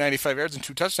 13 for 195 yards and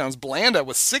 2 touchdowns. Blanda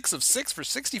was 6 of 6 for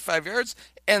 65 yards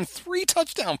and 3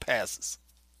 touchdown passes.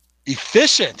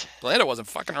 Efficient. Blanda wasn't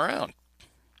fucking around.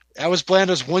 That was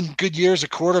Blanda's one good year as a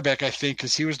quarterback, I think,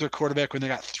 because he was their quarterback when they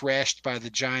got thrashed by the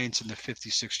Giants in the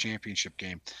 56 championship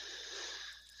game.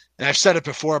 And I've said it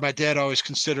before, my dad always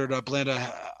considered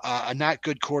Blanda a not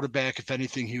good quarterback. If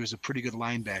anything, he was a pretty good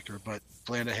linebacker, but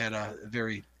Blanda had a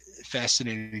very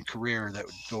fascinating career that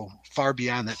would go far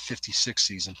beyond that 56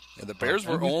 season. Yeah, the Bears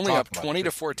were only up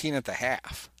 20-14 at the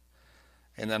half,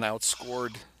 and then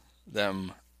outscored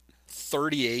them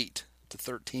 38-13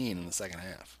 in the second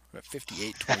half. A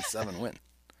 58-27 win.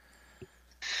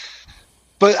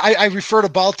 But I refer to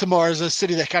Baltimore as a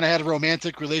city that kind of had a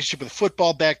romantic relationship with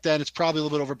football back then. It's probably a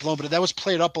little bit overblown, but that was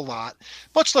played up a lot,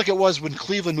 much like it was when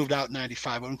Cleveland moved out in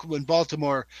 95. When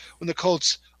Baltimore, when the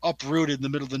Colts uprooted in the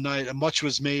middle of the night, much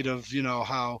was made of,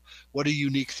 what a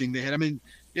unique thing they had. I mean,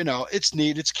 it's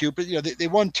neat, it's cute, but, they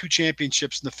won 2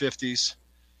 championships in the 50s,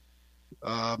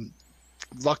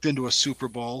 lucked into a Super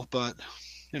Bowl, but,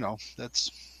 that's...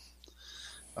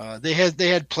 They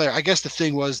had player. I guess the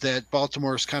thing was that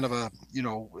Baltimore is kind of a,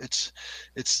 it's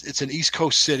an East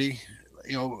Coast city,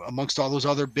 amongst all those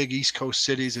other big East Coast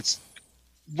cities. It's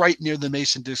right near the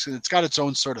Mason-Dixon. It's got its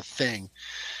own sort of thing.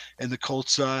 And the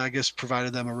Colts, I guess,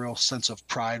 provided them a real sense of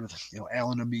pride with,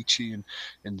 Alan Amici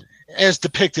and as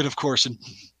depicted, of course, in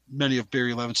many of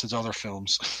Barry Levinson's other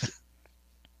films.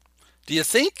 Do you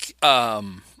think Art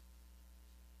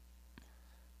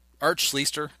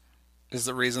Schleister is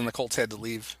the reason the Colts had to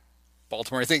leave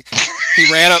Baltimore? I think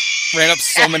he ran up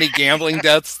so many gambling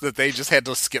debts that they just had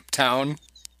to skip town.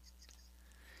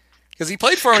 Because he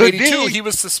played for him in 82. He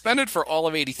was suspended for all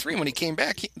of 83. When he came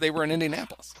back, they were in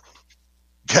Indianapolis.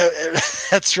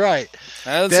 That's right.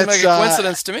 That seems like a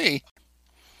coincidence to me.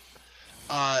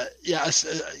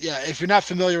 If you're not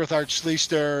familiar with Art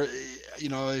Schleister,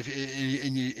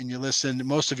 and you listen,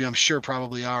 most of you, I'm sure,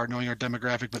 probably are, knowing our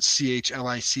demographic, but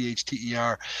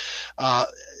CHLICHTER.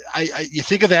 You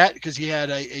think of that because he had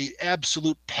a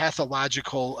absolute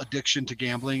pathological addiction to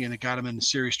gambling, and it got him in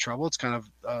serious trouble. It's kind of,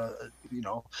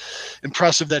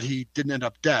 impressive that he didn't end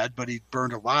up dead, but he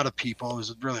burned a lot of people. It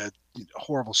was really a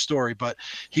horrible story, but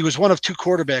he was one of two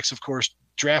quarterbacks, of course,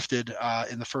 drafted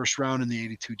in the first round in the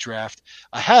 82 draft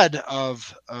ahead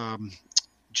of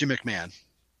Jim McMahon.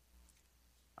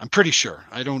 I'm pretty sure.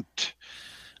 I don't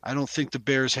think the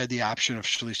Bears had the option of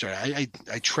Shirley starting.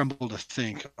 I tremble to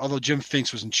think, although Jim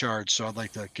Finks was in charge, so I'd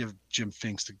like to give Jim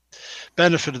Finks the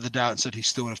benefit of the doubt and said he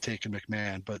still would have taken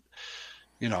McMahon. But,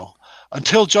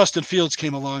 until Justin Fields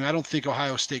came along, I don't think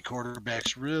Ohio State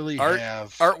quarterbacks really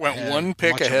have. Art went one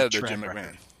pick ahead of Jim McMahon.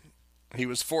 Record. He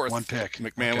was fourth. One pick.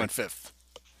 McMahon went fifth.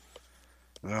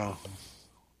 Well,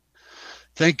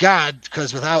 thank God,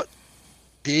 because without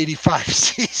the 85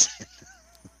 season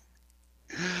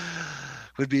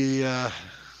would be I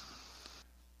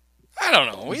don't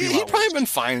know. He'd probably been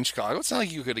fine in Chicago. It's not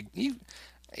like you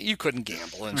couldn't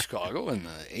gamble in Chicago in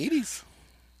the 80s.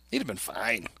 He'd have been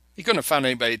fine. He couldn't have found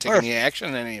anybody taking any action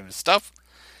on any of his stuff.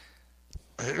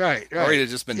 Right. Or he'd have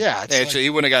just been. Yeah, actually,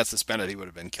 he wouldn't have got suspended. He would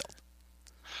have been killed.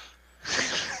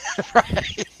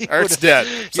 Right. Art's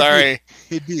dead. Sorry.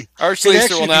 Art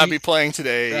Schleister will not be playing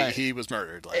today. Right. He was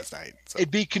murdered last night. So. It'd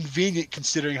be convenient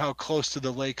considering how close to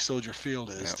the lake Soldier Field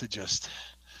is to just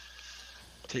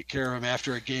take care of him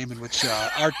after a game in which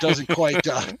Art doesn't quite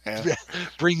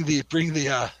bring the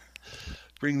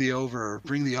over, or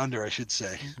bring the under, I should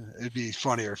say. It'd be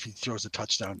funnier if he throws a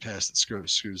touchdown pass that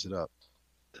screws it up.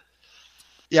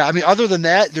 Yeah, I mean, other than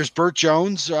that, there's Burt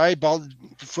Jones, right?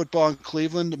 Football in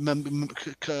Cleveland,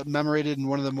 commemorated in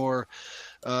one of the more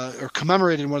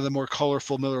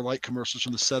colorful Miller Lite commercials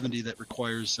from the '70s that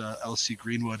requires L.C.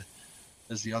 Greenwood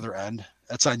as the other end.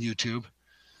 That's on YouTube.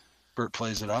 Burt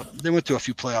plays it up. They went to a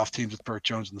few playoff teams with Burt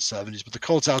Jones in the '70s, but the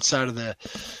Colts outside of the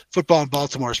football in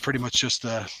Baltimore is pretty much just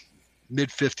the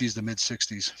mid-'50s to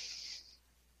mid-'60s.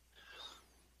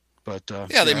 But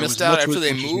they missed out after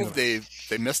they moved. They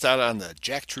missed out on the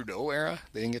Jack Trudeau era.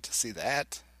 They didn't get to see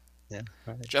that. Yeah,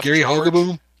 right. Gary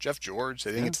Hogaboom, Jeff George. They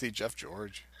didn't get to see Jeff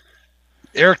George.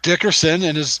 Eric Dickerson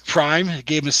in his prime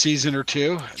gave him a season or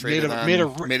two. Made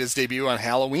his debut on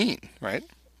Halloween, right?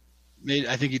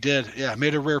 I think he did. Yeah,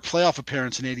 made a rare playoff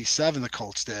appearance in '87. The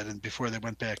Colts did, and before they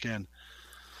went back in.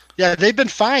 Yeah, they've been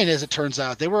fine, as it turns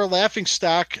out. They were a laughing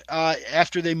stock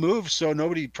after they moved, so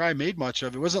nobody probably made much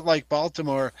of it. It wasn't like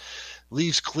Baltimore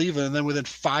leaves Cleveland, and then within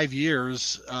 5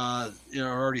 years,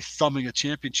 already thumbing a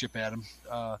championship at them.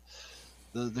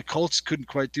 The Colts couldn't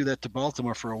quite do that to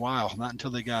Baltimore for a while, not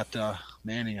until they got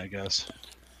Manning, I guess.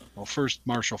 Well, first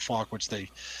Marshall Faulk, which they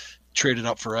traded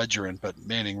up for Edgerrin, but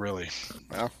Manning really.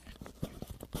 Well,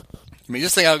 I mean,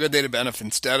 just think how good they'd have been if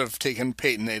instead of taking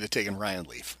Peyton, they'd have taken Ryan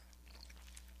Leaf.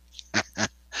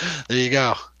 There you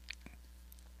go.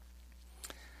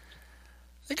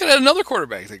 They could have had another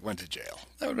quarterback that went to jail.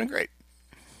 That would have been great.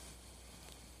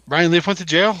 Ryan Leaf went to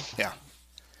jail? Yeah.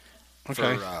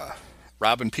 Okay. For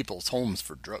robbing people's homes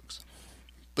for drugs.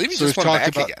 I believe he just went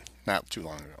back again not too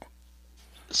long ago.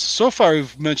 So far,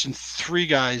 we've mentioned 3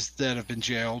 guys that have been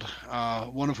jailed.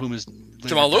 One of whom is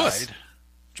Jamal Lewis.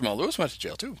 Jamal Lewis went to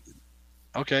jail too.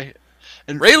 Okay.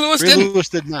 And Ray Lewis didn't. Lewis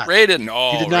did not. Ray didn't.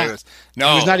 No, he did not. He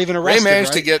was not even arrested. Ray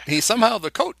managed to get. He somehow the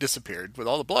coat disappeared with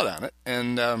all the blood on it,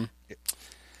 and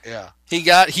yeah.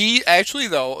 He actually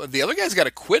though the other guys got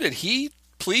acquitted. He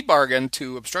plea bargained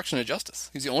to obstruction of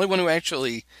justice. He's the only one who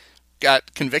actually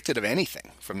got convicted of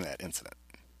anything from that incident.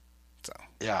 So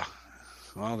yeah.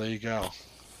 Well, there you go.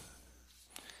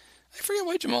 I forget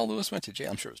why Jamal Lewis went to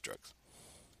jail. I'm sure it was drugs.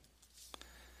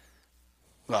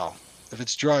 Well, if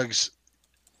it's drugs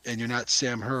and you're not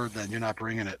Sam Hurd, then you're not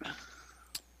bringing it.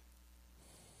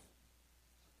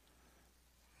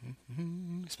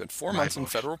 He spent 4 months in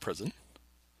federal prison.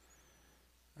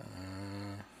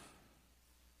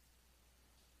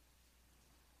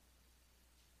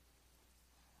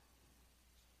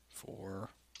 For,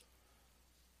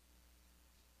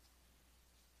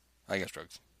 I guess,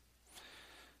 drugs.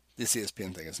 This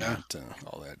ESPN thing is not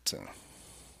all that.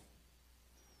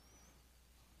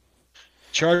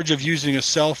 Charge of using a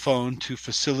cell phone to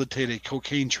facilitate a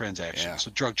cocaine transaction,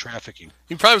 so drug trafficking.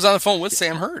 He probably was on the phone with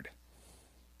Sam Hurd.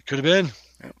 Could have been.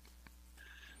 Yep.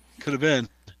 Could have been.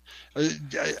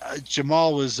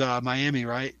 Jamal was Miami,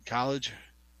 right? College?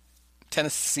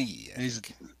 Tennessee. Is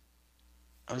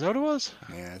that what it was?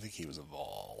 Yeah, I think he was a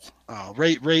Vol. Oh,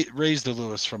 raised the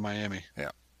Lewis from Miami.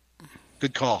 Yeah.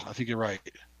 Good call. I think you're right.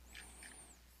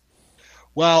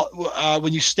 Well,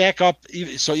 when you stack up,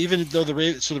 even though the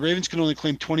Ravens can only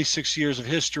claim 26 years of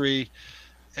history,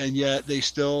 and yet they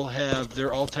still have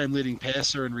their all-time leading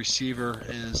passer and receiver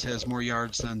has more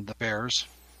yards than the Bears.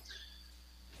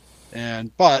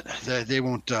 But they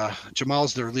won't.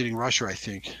 Jamal's their leading rusher, I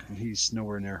think, and he's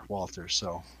nowhere near Walter.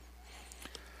 So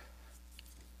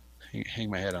hang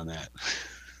my head on that.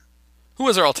 Who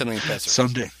was our all-time leading passer?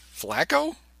 Someday.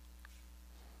 Flacco?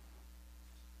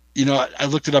 I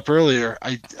looked it up earlier.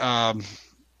 It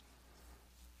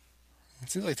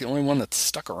seems like the only one that's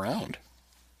stuck around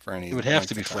for any. It would have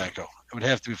to be Flacco. It would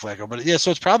have to be Flacco. But yeah,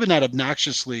 so it's probably not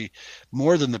obnoxiously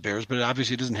more than the Bears, but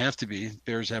obviously it doesn't have to be.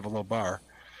 Bears have a low bar.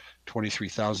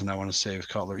 23,000, I want to say, with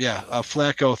Cutler. Yeah,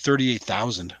 Flacco,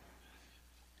 38,000.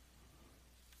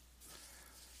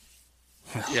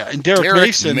 Yeah, and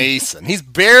Derek Mason. He's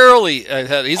barely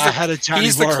ahead. He's ahead of Johnny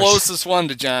He's Morris. The closest one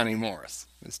to Johnny Morris.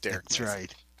 It's Derek That's Mason.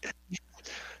 right.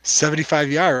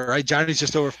 75-yard, right? Johnny's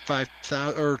just over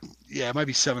 5,000, or it might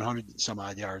be 700 some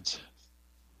odd yards.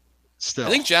 Still,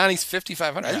 I think Johnny's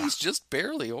 5,500. Yeah. I think he's just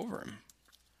barely over him.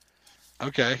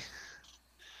 Okay.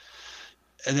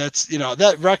 And that's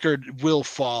that record will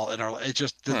fall in our. It's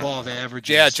just the law of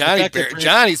averages. Yeah,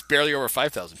 Johnny's barely over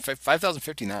 5,000.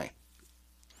 5,059.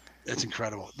 That's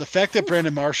incredible. The fact that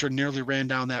Brandon Marshall nearly ran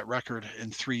down that record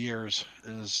in 3 years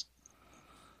is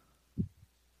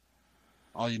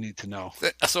all you need to know.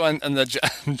 So on the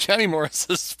Johnny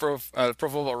Morris's Pro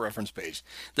Football Reference page,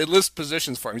 they list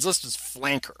positions for him. He's listed as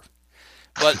flanker,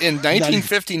 but in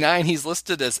 1959 he's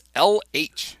listed as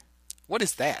LH. What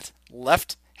is that?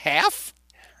 Left half?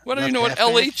 What do you know what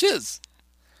LH is?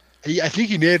 I think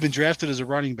he may have been drafted as a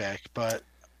running back, but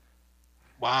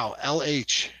wow,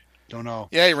 LH. Don't know.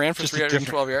 Yeah, he ran for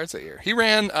 312 yards that year. He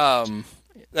ran,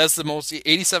 that's the most,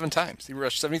 87 times. He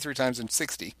rushed 73 times in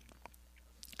 60.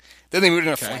 Then they moved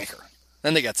in a flanker.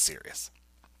 Then they got serious.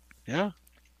 Yeah.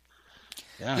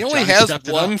 He only has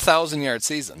 1,000-yard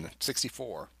season,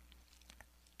 64.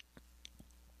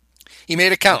 He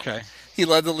made it count. Okay. He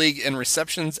led the league in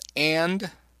receptions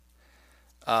and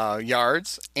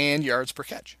yards per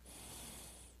catch.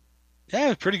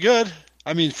 Yeah, pretty good.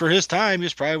 I mean, for his time, he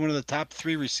was probably one of the top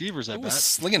 3 receivers, I bet. Who was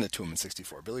slinging it to him in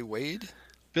 64? Billy Wade?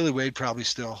 Billy Wade probably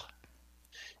still.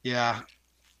 Yeah.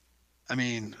 I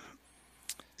mean,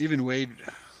 even Wade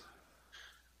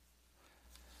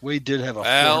did have a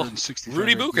 465.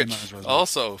 Rudy Bukic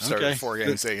also started 4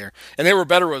 games that year. And they were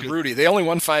better with Rudy. They only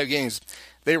won 5 games.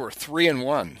 They were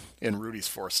 3-1 in Rudy's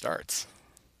 4 starts.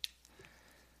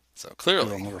 So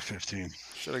clearly, number 15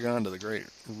 should have gone to the great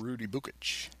Rudy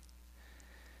Bukic.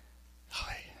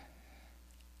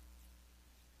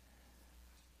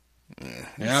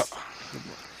 Yep.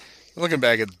 Looking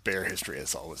back at Bear history,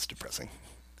 it's always depressing.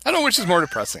 I don't know which is more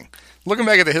depressing. Looking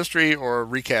back at the history or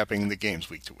recapping the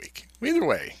games week to week. Either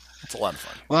way, it's a lot of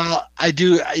fun. Well, I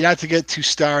do, not to get too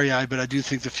starry-eyed, but I do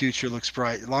think the future looks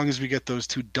bright, as long as we get those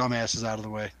 2 dumbasses out of the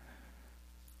way.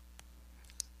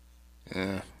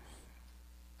 Yeah.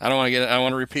 I don't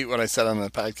want to repeat what I said on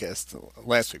the podcast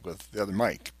last week with the other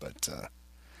Mike, but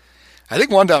I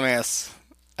think one dumbass,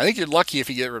 I think you're lucky if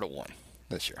you get rid of one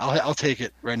this year. I'll take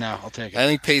it right now. I'll take it. I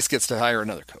think Pace gets to hire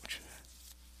another coach.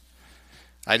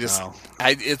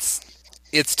 It's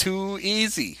too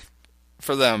easy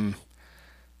for them.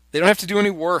 They don't have to do any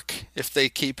work if they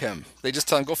keep him. They just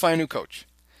tell him, go find a new coach.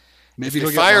 Maybe if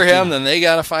they fire him, then they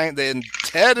got to find. Then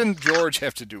Ted and George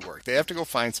have to do work. They have to go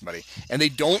find somebody, and they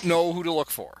don't know who to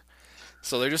look for.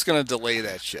 So they're just going to delay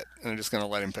that shit, and they're just going to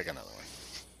let him pick another one.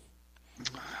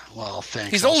 Well,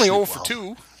 thanks. He's only 0 for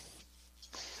 2.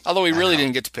 Although he really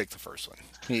didn't get to pick the first one.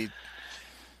 He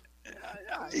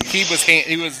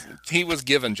was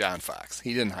given John Fox.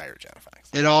 He didn't hire John Fox.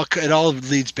 It all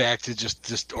leads back to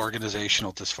just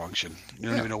organizational dysfunction. You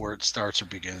don't even know where it starts or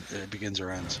begins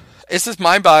or ends. It's just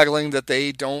mind-boggling that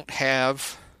they don't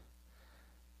have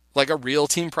like a real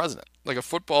team president, like a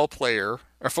football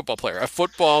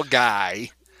guy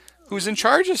who's in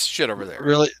charge of shit over there.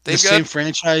 Really, same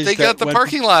franchise. They got the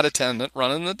parking lot attendant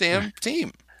running the damn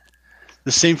team.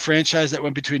 The same franchise that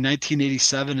went between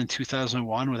 1987 and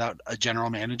 2001 without a general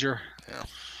manager. Yeah.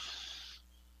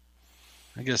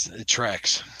 I guess it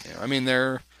tracks. Yeah, I mean,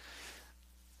 they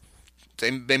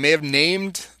may have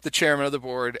named the chairman of the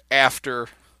board after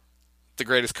the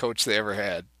greatest coach they ever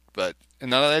had, but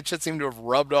none of that shit seemed to have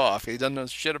rubbed off. He doesn't know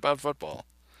shit about football.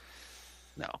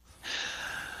 No.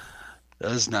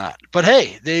 Does not. But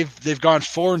hey, they've gone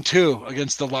 4-2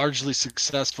 against the largely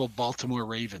successful Baltimore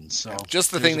Ravens. So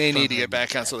just the thing they need to get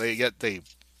back on. So they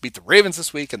beat the Ravens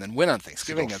this week and then win on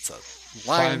Thanksgiving. That's a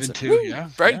Lions 5-2. Yeah,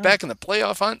 right back in the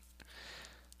playoff hunt.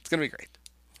 It's gonna be great.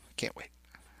 Can't wait.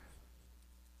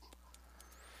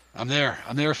 I'm there.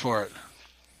 I'm there for it.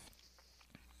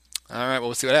 All right, well,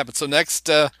 we'll see what happens. So next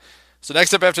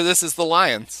up after this is the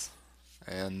Lions.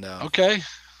 And okay.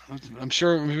 I'm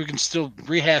sure we can still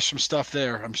rehash some stuff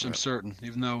there. I'm certain,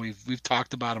 even though we've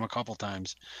talked about them a couple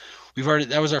times.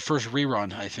 That was our first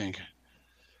rerun, I think.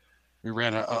 We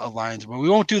ran a Lions, but we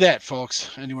won't do that,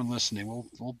 folks. Anyone listening,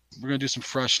 we're gonna do some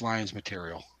fresh Lions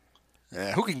material.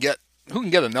 Yeah, who can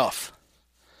get enough?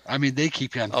 I mean, they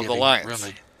keep on of giving, the Lions.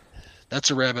 Really, that's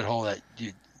a rabbit hole that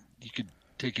you could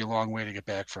take you a long way to get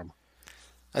back from.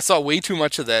 I saw way too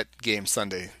much of that game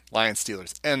Sunday, Lions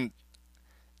Steelers, and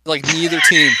like neither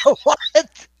team. What?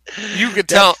 You could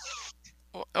tell.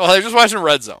 Well, I was just watching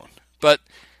Red Zone, but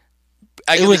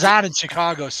it was on in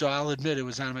Chicago, so I'll admit it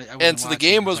was on. And so the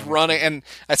game was running, and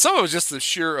some of it was just the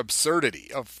sheer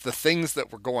absurdity of the things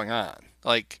that were going on.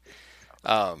 Like,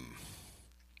 the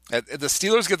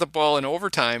Steelers get the ball in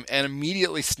overtime and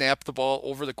immediately snap the ball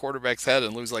over the quarterback's head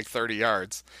and lose like 30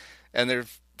 yards, and the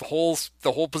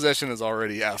whole possession is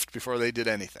already effed before they did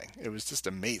anything. It was just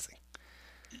amazing.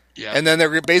 Yeah. And then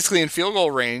they're basically in field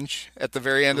goal range at the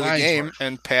very end of the game,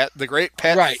 and the great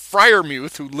Pat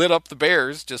Freiermuth, who lit up the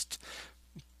Bears just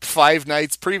 5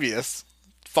 nights previous,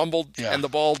 fumbled, and the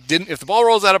ball didn't. If the ball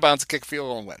rolls out of bounds, kick a field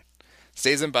goal and win.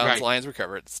 Stays in bounds, Lions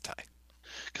recover it, it's a tie.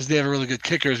 Because they have a really good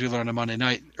kicker, as we learned on Monday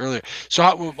night earlier. So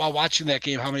while watching that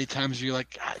game, how many times were you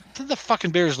like, did the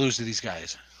fucking Bears lose to these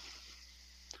guys?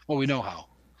 Well, we know how.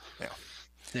 Yeah.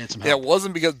 They had some help. It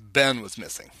wasn't because Ben was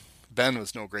missing. Ben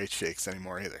was no great shakes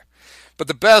anymore either. But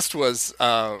the best was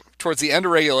towards the end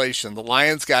of regulation, the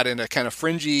Lions got in a kind of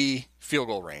fringy field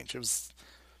goal range. It was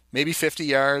maybe 50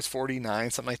 yards,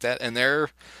 49, something like that. And their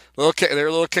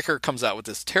little kicker comes out with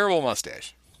this terrible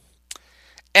mustache.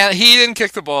 And he didn't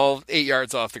kick the ball 8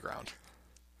 yards off the ground.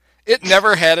 It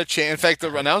never had a chance. In fact,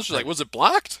 the announcer's like, was it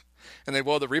blocked? And they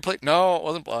the replay. No, it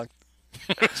wasn't blocked.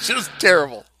 It's just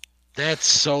terrible. That's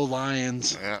so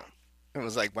Lions. Yeah. It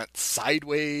was like went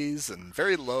sideways and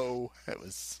very low. It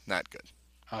was not good.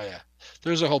 Oh yeah,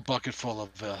 there's a whole bucket full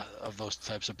of those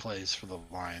types of plays for the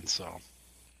Lions. So,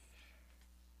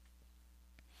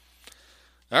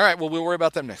 all right. Well, we'll worry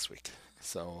about them next week.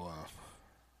 So,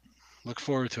 look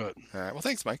forward to it. All right. Well,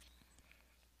 thanks, Mike.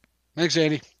 Thanks,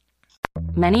 Andy.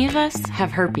 Many of us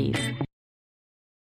have herpes.